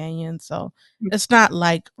Grand Canyon. So it's not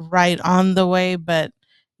like right on the way, but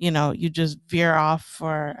you just veer off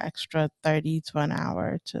for extra 30 to an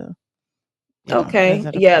hour to Okay.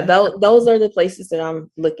 visit a Yeah, place. those are the places that I'm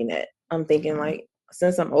looking at. I'm thinking Okay. like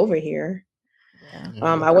since I'm over here. Yeah.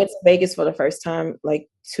 Yeah. I went to Vegas for the first time like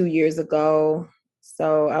 2 years ago.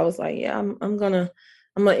 So I was like, yeah, I'm gonna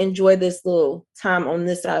enjoy this little time on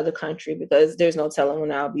this side of the country because there's no telling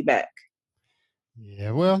when I'll be back.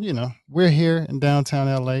 Yeah, well, we're here in downtown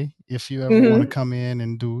LA. If you ever want to Mhm. come in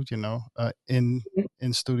and do,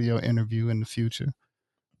 in studio interview in the future,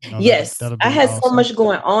 Yes, that'll I be had so awesome. much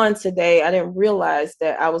going on today. I didn't realize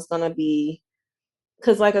that I was gonna be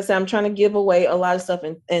because like I said, I'm trying to give away a lot of stuff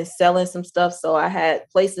and selling some stuff. So I had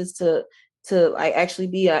places to like actually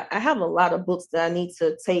be. I have a lot of books that I need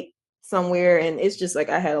to take somewhere, and it's just like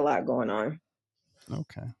I had a lot going on.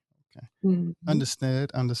 Okay. Mhm.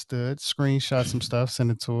 Understood. Screenshot some stuff, send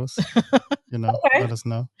it to us. Okay. Let us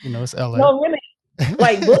know. It's LA. No, really.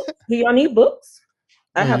 Like books? Do y'all need books?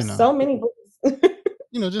 I Well, have so many books.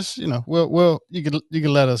 just you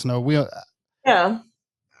can let us know. Yeah,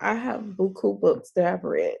 I have buku books that I've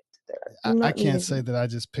read that I do I not need can't say again. that I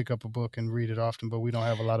just pick up a book and read it often, but we don't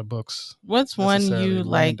have a lot of books What's one necessarily you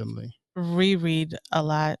like randomly. reread a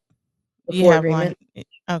lot? The You Four have one? Agreements.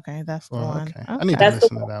 Okay, that's the Well, one. okay. I need to Okay. That's the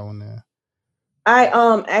listen to that one there. I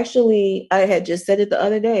actually I had just said it the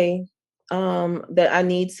other day that I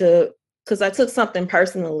need to because I took something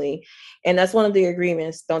personally, and that's one of the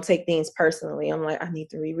agreements. Don't take things personally. I'm like I need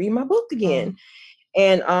to reread my book again.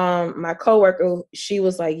 And my coworker, she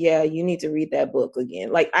was like, "Yeah, you need to read that book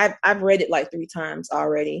again." Like I've read it like 3 times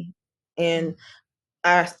already, and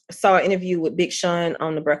I saw an interview with Big Sean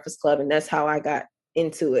on the Breakfast Club, and that's how I got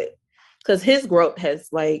into it because his growth has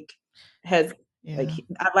Yeah.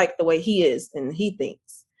 I like the way he is and he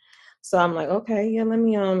thinks. So I'm like, okay, yeah, let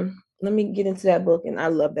me get into that book, and I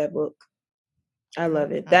love that book. I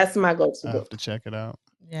love it. That's my go-to I have book. to check it out.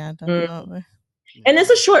 Yeah, Mm. definitely. And it's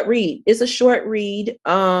a short read. It's a short read.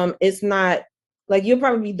 It's not like you'll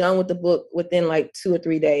probably be done with the book within like 2 or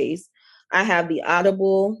 3 days. I have the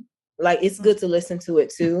Audible. Like it's good to listen to it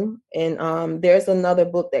too. And there's another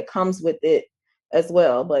book that comes with it as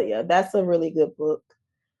well. But yeah, that's a really good book.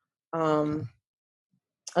 Okay.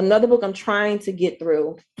 Another book I'm trying to get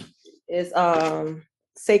through is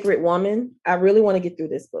Sacred Woman. I really want to get through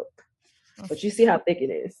this book. But you see how thick it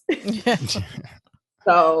is. Yeah.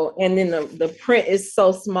 So, and then the print is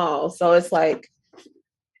so small. So it's like,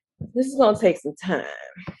 this is gonna take some time.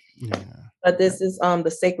 Yeah. But this is the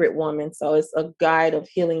Sacred Woman. So it's a guide of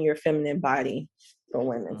healing your feminine body for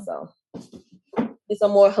women. So it's a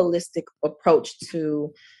more holistic approach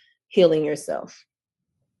to healing yourself.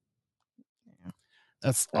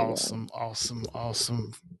 That's So, yeah.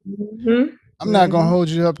 awesome. Mhm. I'm not gonna Mhm. hold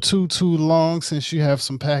you up too long since you have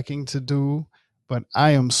some packing to do, but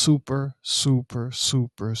I am super, super,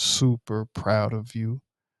 super, super proud of you.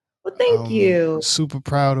 Well, thank you. Super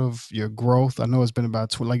proud of your growth. I know it's been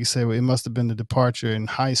about like you said, it must have been the departure in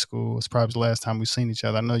high school. It's probably the last time we've seen each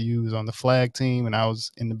other. I know you was on the flag team and I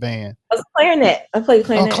was in the band. I was clarinet. I played Oh,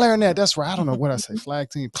 clarinet. clarinet. That's right. I don't know what I say. Flag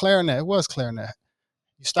team. Clarinet. It was clarinet.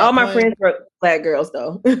 You All stopped my playing? friends were flag girls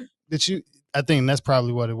though. Did you? I think that's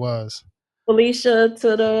probably what it was. Felicia,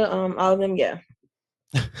 to the all of them, yeah.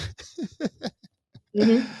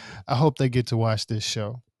 Mhm. I hope they get to watch this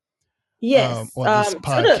show. Yes. Or this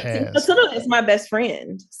podcast. Tuda is my best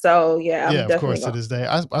friend. So yeah, I'm Yeah, of definitely course, to this day.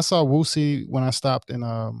 I saw Woosie when I stopped in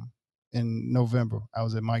November. I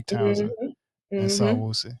was at Mike Townsend and saw Mm-hmm.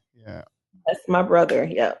 Woosie. Yeah. That's my brother.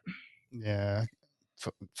 Yep. Yeah.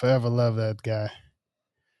 Forever love that guy.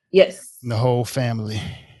 Yes. And the whole family.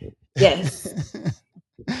 Yes.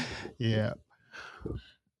 Yeah.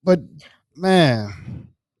 But man,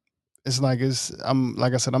 I'm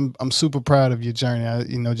like I said, I'm super proud of your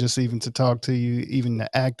journey. Just even to talk to you, even the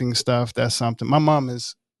acting stuff, that's something. My mom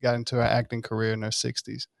has got into her acting career in her 60s.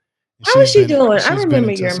 And How is she doing? I she's been remember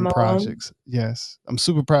into your some mom. projects. Yes. I'm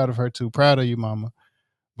super proud of her too. Proud of you, mama.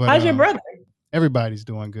 But How's your brother? everybody's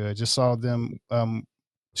doing good. Just saw them my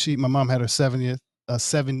mom had her 70th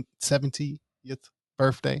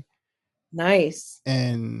birthday, Nice.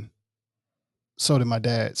 and so did my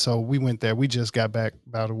dad. So we went there. We just got back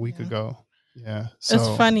about a week Yeah. ago. Yeah. It's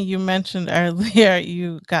So funny you mentioned earlier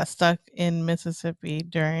you got stuck in Mississippi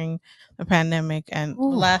during the pandemic, and the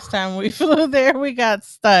last time we flew there, we got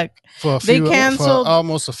stuck. for They canceled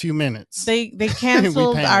almost a few minutes. they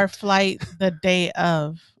canceled our flight the day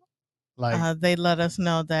of. Like They let us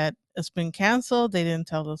know that it's been canceled. They didn't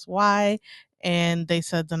tell us why, and they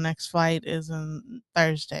said the next flight is on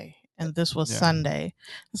Thursday, and this was Sunday.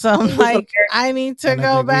 So I'm like, I need to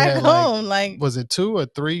go back home. Like, was it 2 or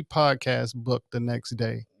 3 podcasts booked the next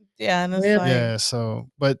day? Yeah, and it's Really? like, Yeah.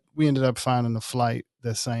 So, but we ended up finding a flight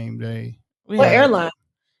the same day. What airline?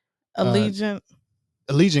 Allegiant.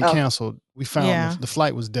 Allegiant canceled. We found Yeah. the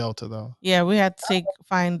flight was Delta though. Yeah, we had to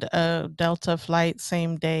find a Delta flight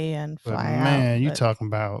same day and But fly out. man, you talking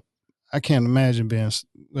about, I can't imagine being,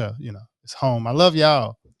 well, it's home. I love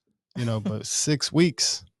y'all, but 6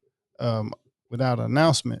 weeks without an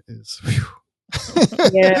announcement is, whew.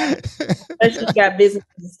 Yeah. Especially got business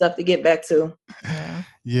and stuff to get back to. Yeah.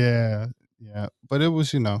 Yeah. Yeah. But it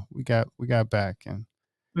was, we got back, and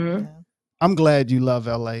Mhm. I'm glad you love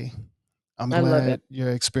LA. I'm I love glad it. your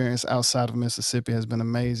experience outside of Mississippi has been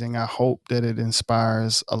amazing. I hope that it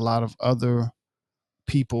inspires a lot of other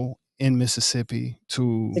people in Mississippi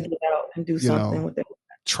to get out and do something with it.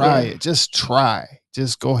 Try it. Just try.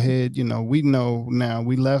 Just go ahead. We know now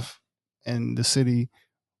we left and the city,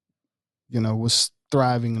 was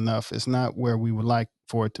thriving enough. It's not where we would like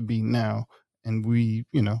for it to be now. And we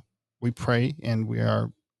pray and we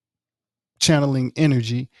are channeling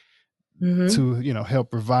energy to,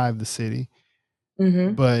 help revive the city.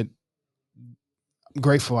 But I'm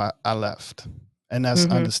grateful I left. And that's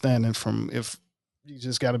understanding from, if you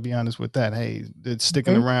just got to be honest with that. Hey, it's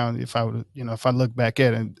sticking around. If I would, if I look back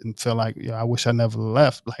at it and feel like, I wish I never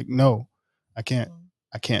left. Like, no, I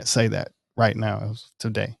can't say that right now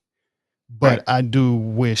today. But I do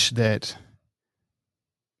wish that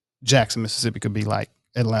Jackson, Mississippi could be like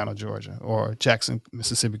Atlanta, Georgia, or Jackson,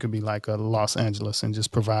 Mississippi could be like a Los Angeles and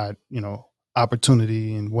just provide,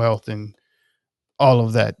 opportunity and wealth and all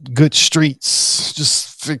of that. Good streets,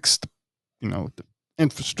 just fix the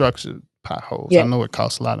infrastructure, potholes. Yeah. I know it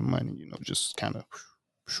costs a lot of money, just kind of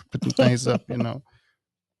put them things up,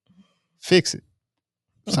 fix it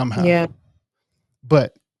somehow. Yeah.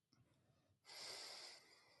 But,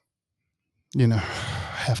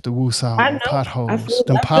 have to woosah on potholes.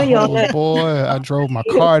 Them potholes, boy, I drove my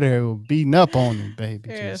car there, it was beating up on them, baby.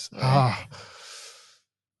 Just,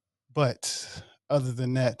 But other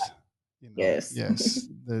than that, yes,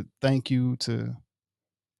 the thank you to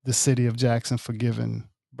the city of Jackson for giving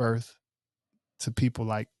birth to people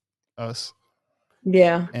like us.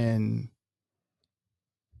 Yeah. And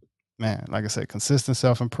man, like I said, consistent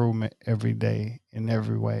self-improvement every day in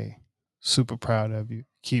every way. Super proud of you.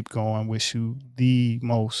 Keep going. Wish you the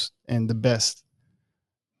most and the best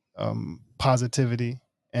positivity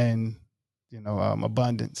and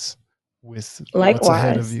abundance with what's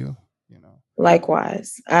ahead of you.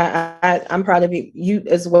 Likewise, I'm proud of you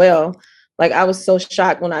as well. Like, I was so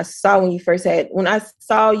shocked when I saw when I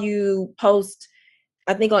saw you post,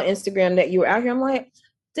 I think on Instagram, that you were out here. I'm like,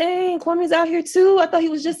 dang, Kwame's out here too. I thought he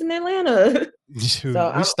was just in Atlanta.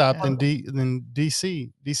 So we stopped in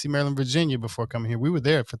DC, Maryland, Virginia before coming here. We were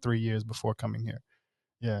there for 3 years before coming here.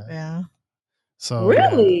 Yeah. Yeah. So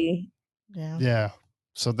really? Yeah. Yeah.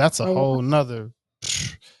 So that's a whole nother,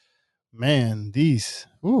 man, these.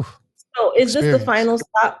 Ooh, so is this the final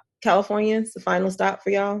stop, California? It's the final stop for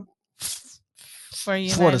y'all?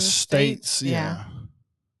 For the States, yeah.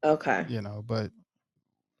 Okay. But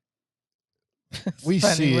we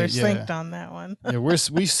see we're it, synced on that one. Yeah, we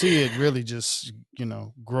see it really just,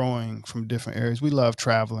 growing from different areas. We love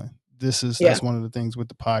traveling. That's one of the things with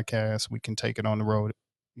the podcast. We can take it on the road,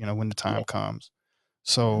 when the time comes.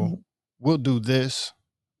 So we'll do this.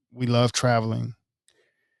 We love traveling.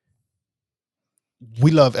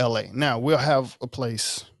 We love LA. Now we'll have a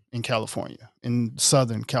place in California, in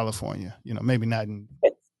Southern California, maybe not in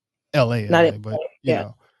LA, but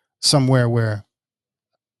somewhere where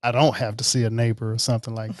I don't have to see a neighbor or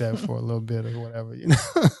something like that for a little bit or whatever,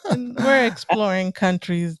 And we're exploring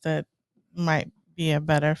countries that might be a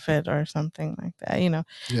better fit or something like that,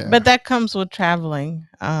 Yeah. But that comes with traveling,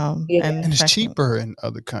 and it's checking. cheaper in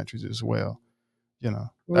other countries as well.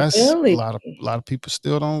 That's Really? a lot of people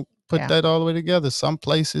still don't put Yeah. that all the way together. Some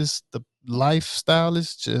places the lifestyle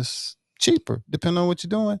is just cheaper, depending on what you're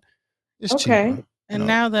doing. It's Okay. cheaper. And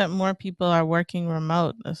now that more people are working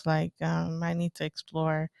remote, it's like I need to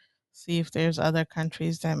explore, see if there's other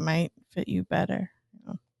countries that might fit you better.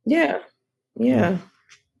 Yeah.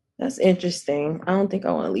 That's interesting. I don't think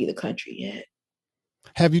I want to leave the country yet.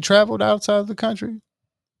 Have you traveled outside of the country?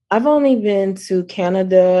 I've only been to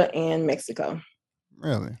Canada and Mexico.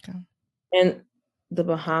 Really? And the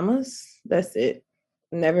Bahamas. That's it.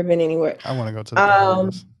 Never been anywhere. I want to go to the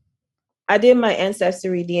Bahamas. I did my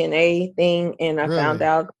ancestry DNA thing, and I found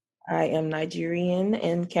Really? out I am Nigerian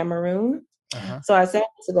and Cameroon. Uh-huh. So I said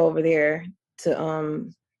to go over there to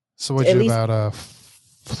So what at you least about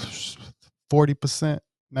 40%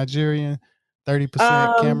 Nigerian,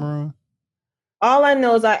 30% Cameroon? all I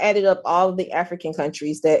know is I added up all of the African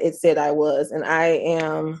countries that it said I was, and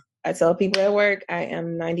I tell people at work I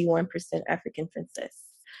am 91% African princess.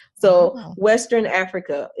 So Wow. Western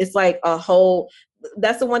Africa, it's like a whole.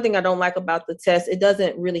 That's the one thing I don't like about the test. It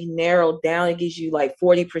doesn't really narrow down. It gives you like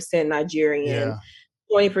 40% Nigerian,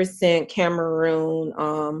 20%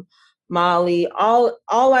 Cameroon, Mali. All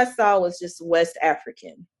I saw was just West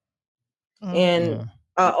African. And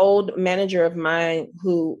an old manager of mine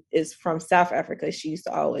who is from South Africa, she used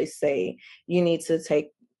to always say, you need to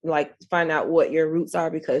find out what your roots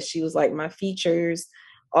are, because she was like, my features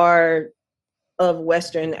are of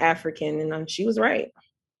Western African, and she was right.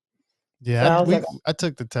 Yeah, so I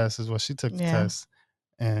took the test as well. She took the test,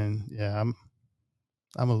 and I'm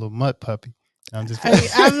a little mutt puppy. I'm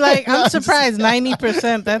surprised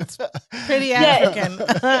 90%. That's pretty African.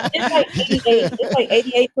 It's like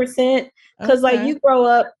 88%. Because like you grow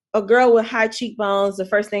up a girl with high cheekbones, the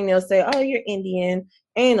first thing they'll say, "Oh, you're Indian."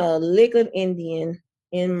 Ain't a lick of Indian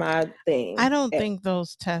in my thing. I don't think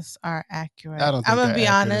those tests are accurate. I don't think I'm gonna be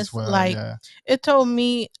honest. Well, it told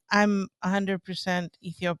me I'm 100%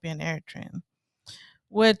 Ethiopian Eritrean.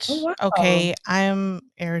 Which okay, I'm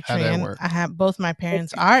Eritrean. I have both my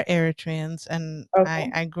parents are Eritreans, and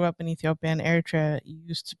I grew up in Ethiopia, and Eritrea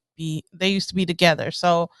used to be together.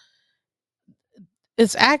 So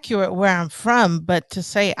it's accurate where I'm from, but to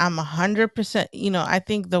say I'm 100%, I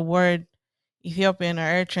think the word Ethiopian or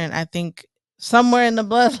Eritrean, I think somewhere in the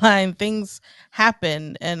bloodline things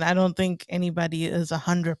happen, and I don't think anybody is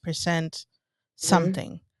 100%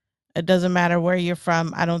 something. It doesn't matter where you're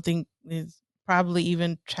from. I don't think it's probably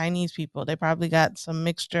even Chinese people. They probably got some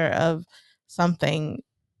mixture of something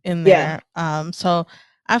in there. So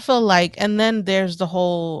I feel like, and then there's the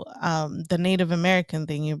whole the Native American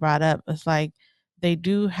thing you brought up. It's like they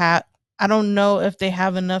do have. I don't know if they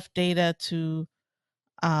have enough data to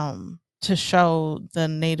show the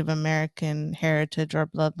Native American heritage or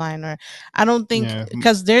bloodline, or I don't think,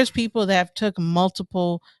 because there's people that have took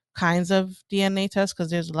multiple kinds of DNA tests,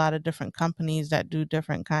 because there's a lot of different companies that do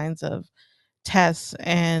different kinds of tests,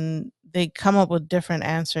 and they come up with different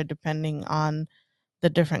answer depending on the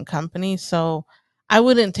different companies. So I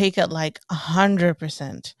wouldn't take it like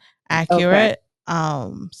 100% accurate.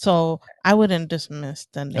 So I wouldn't dismiss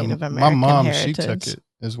the Native American my mom, heritage. She took it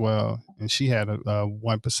as well, and she had a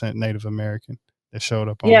 1% Native American that showed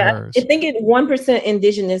up on hers. I think 1%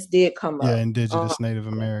 indigenous did come up. Yeah, indigenous Native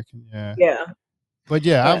American. Yeah. But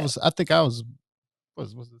I think I was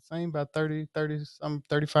the same, about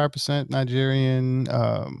 35% Nigerian,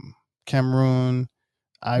 Cameroon,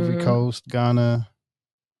 Ivory Coast, Ghana,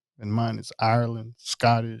 and mine is Ireland,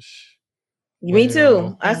 Scottish. Me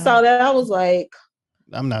too. I saw that. I was like,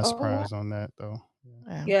 I'm not surprised on that though.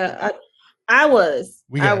 Yeah, I was.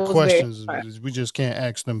 We got questions. We just can't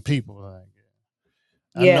ask them people. Like,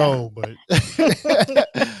 I know, but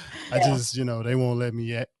I just, they won't let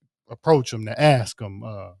me approach them to ask them.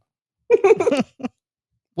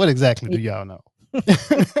 What exactly do y'all know?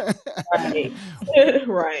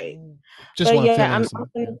 Right. Just want to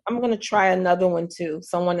feel I'm gonna try another one too.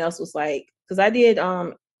 Someone else was like, because I did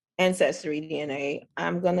ancestry DNA.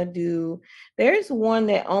 I'm gonna do. There's one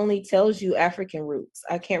that only tells you African roots.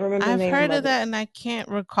 I can't remember the name. I've heard of that, and I can't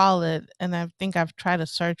recall it. And I think I've tried to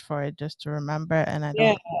search for it just to remember, and I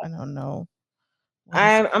don't know.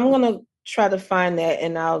 I'm gonna try to find that,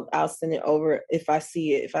 and I'll send it over if I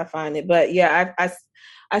see it, if I find it. But yeah,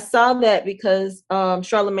 I saw that because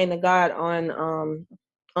Charlamagne the God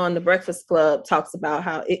on the Breakfast Club talks about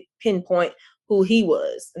how it pinpoint who he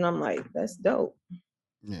was, and I'm like, that's dope.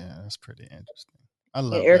 Yeah, that's pretty interesting. I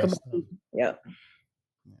love Erykah that stuff.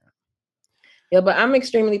 Yeah, but I'm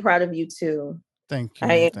extremely proud of you too. Thank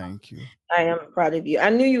I you. am. Thank you. I am proud of you. I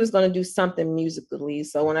knew you was going to do something musically.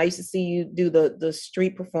 So when I used to see you do the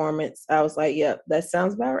street performance, I was like, yep, that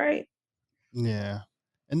sounds about right. Yeah.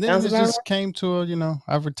 And then Sounds it about just right. came to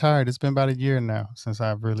I've retired. It's been about a year now since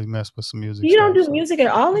I've really messed with some music You don't stuff. do So music at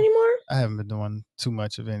all anymore? I haven't been doing too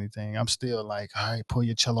much of anything. I'm still like, all right, pull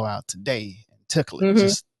your cello out today and tickle it. Mm-hmm.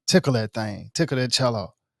 Just tickle that thing, tickle that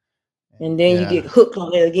cello. And then you get hooked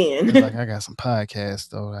on it again. It's like I got some podcasts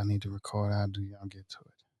though I need to record. I'll get to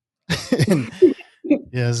it. And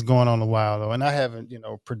yeah, it's going on a while though, and I haven't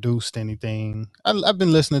produced anything. I've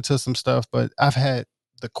been listening to some stuff, but I've had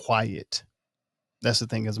the quiet. That's the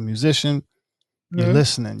thing. As a musician, you're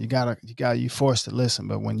listening. You forced to listen.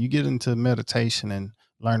 But when you get into meditation and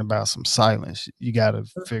learn about some silence, you gotta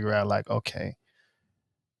figure out like, okay,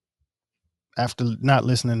 after not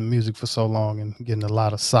listening to music for so long and getting a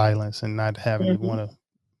lot of silence and not having to want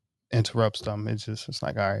to interrupt something, it's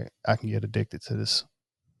like, all right, I can get addicted to this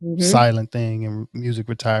silent thing and music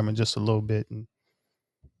retirement just a little bit and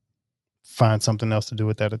find something else to do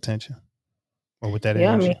with that attention or with that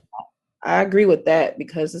energy. I mean, I agree with that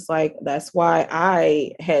because it's like that's why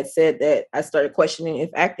I had said that I started questioning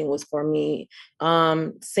if acting was for me.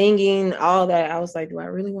 Singing, all that. I was like, do I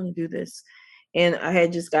really want to do this? And I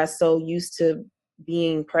had just got so used to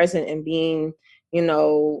being present and being,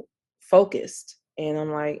 focused. And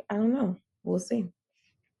I'm like, I don't know. We'll see.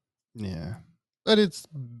 Yeah. But it's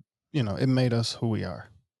it made us who we are.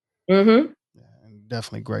 Mm-hmm. Yeah, and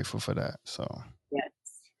definitely grateful for that. So yes.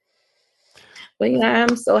 But yeah,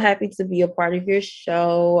 I'm so happy to be a part of your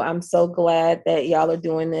show. I'm so glad that y'all are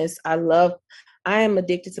doing this. I am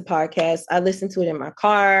addicted to podcasts. I listen to it in my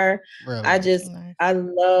car. really? I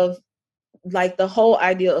love like the whole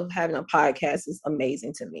idea of having a podcast is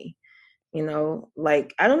amazing to me.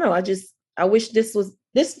 Like I don't know. I wish this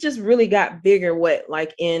just really got bigger.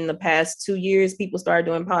 Like in the past 2 years, people started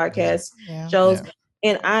doing podcast shows. Yeah.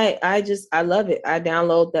 And I love it. I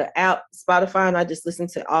download the app Spotify and I just listen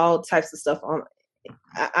to all types of stuff on.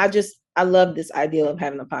 I love this idea of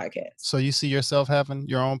having a podcast. So you see yourself having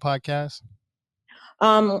your own podcast?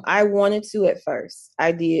 I wanted to at first.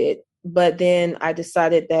 I did, but then I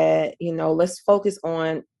decided that let's focus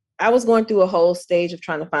on. I was going through a whole stage of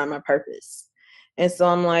trying to find my purpose, and so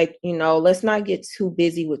I'm like, let's not get too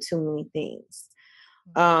busy with too many things.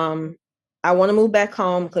 I want to move back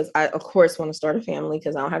home because I, of course, want to start a family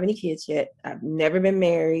because I don't have any kids yet. I've never been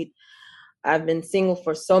married. I've been single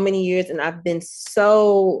for so many years and I've been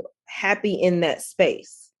so happy in that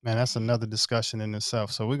space. Man, that's another discussion in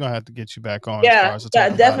itself. So we're going to have to get you back on. Yeah, as far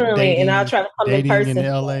as definitely. About dating, and I'll try to come in person.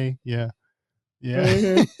 In LA. Yeah. Yeah.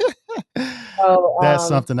 Mm-hmm. So, that's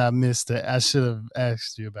something I missed that I should have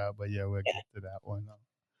asked you about, but yeah, we'll get to that one.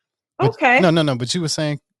 Okay. No, but you were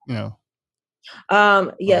saying, Yes.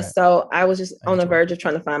 So I was just on the verge of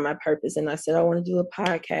trying to find my purpose. And I said, I want to do a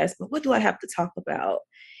podcast, but what do I have to talk about?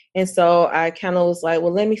 And so I kind of was like,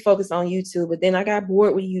 well, let me focus on YouTube. But then I got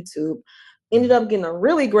bored with YouTube, ended up getting a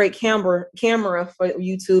really great camera for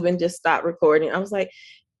YouTube and just stopped recording. I was like,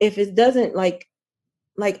 if it doesn't like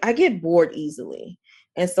I get bored easily.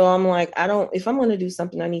 And so I'm like, if I'm going to do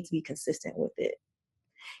something, I need to be consistent with it.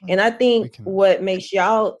 And I think what makes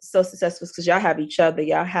y'all so successful is because y'all have each other,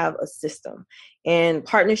 y'all have a system, and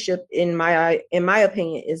partnership, in my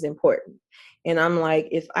opinion, is important. And I'm like,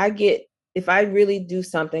 if I really do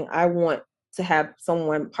something, I want to have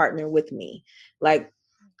someone partner with me. Like,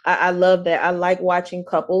 I love that. I like watching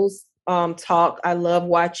couples talk.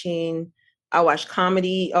 I watch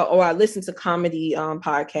comedy or I listen to comedy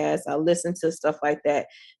podcasts. I listen to stuff like that.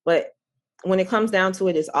 But when it comes down to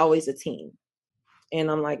it, it's always a team. And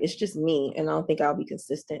I'm like, it's just me. And I don't think I'll be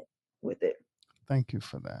consistent with it. Thank you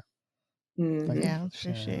for that. Mm-hmm. Yeah, I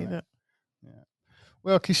appreciate it. Yeah.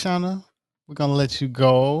 Well, Kishana, we're going to let you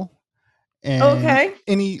go. And okay.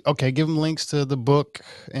 Give them links to the book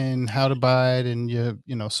and how to buy it and your,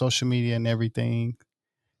 social media and everything.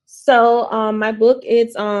 So my book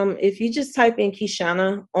is if you just type in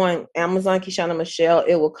Kishana on Amazon, Kishana Michelle,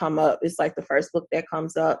 it will come up. It's like the first book that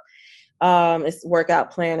comes up. It's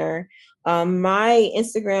workout planner. My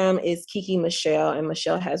Instagram is Kiki Michelle, and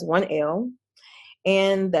Michelle has 1 L.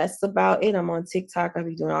 And that's about it. I'm on TikTok. I'll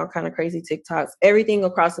be doing all kind of crazy TikToks. Everything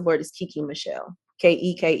across the board is Kiki Michelle.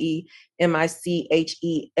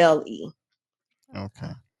 KEKEMICHELE.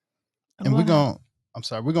 Okay. And we're going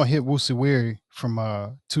to hit Woosie Weary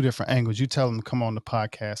from 2 different angles. You tell them to come on the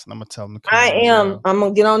podcast, and I'm going to tell them to come on. I'm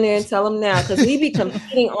going to get on there and tell them now because we be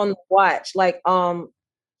competing on the watch. Like,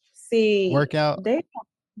 see. Workout?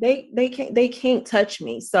 they can't touch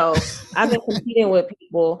me. So I've been competing with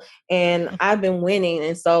people and I've been winning.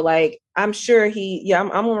 And so like I'm sure I'm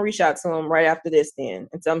gonna reach out to him right after this then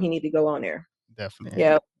and tell him he need to go on there. Definitely.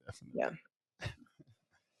 Yeah. Definitely. Yeah.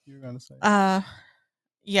 You're gonna say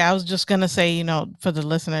yeah, I was just gonna say, you know, for the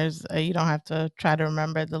listeners, you don't have to try to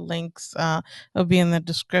remember the links. It'll be in the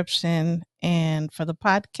description. And for the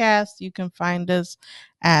podcast, you can find us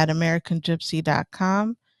at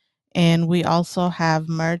americangypsy.com. And we also have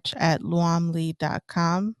merch at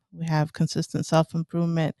luamlee.com. We have consistent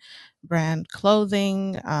self-improvement brand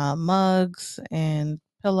clothing, mugs, and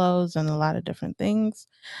pillows, and a lot of different things.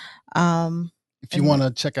 If you want to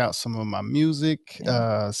check out some of my music,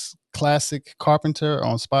 Classic Carpenter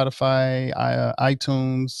on Spotify,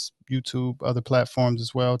 iTunes, YouTube, other platforms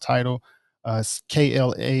as well. Title it's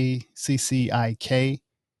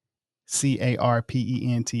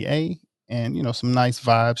KLACCIKCARPENTA. And, you know, some nice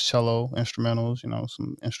vibes, cello instrumentals, you know,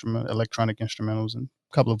 some electronic instrumentals and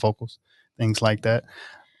a couple of vocals, things like that.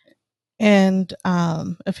 And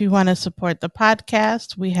if you want to support the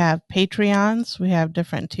podcast, we have Patreons. We have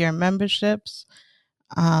different tier memberships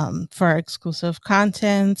for exclusive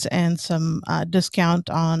content and some discount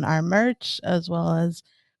on our merch, as well as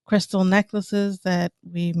crystal necklaces that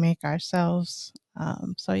we make ourselves.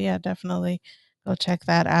 So yeah, definitely go check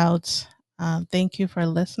that out. Thank you for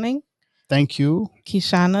listening. Thank you.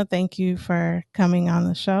 Kishana, thank you for coming on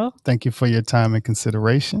the show. Thank you for your time and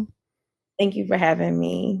consideration. Thank you for having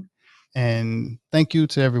me. And thank you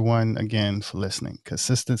to everyone again for listening.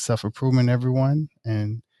 Consistent self-improvement, everyone.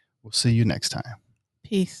 And we'll see you next time.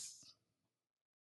 Peace.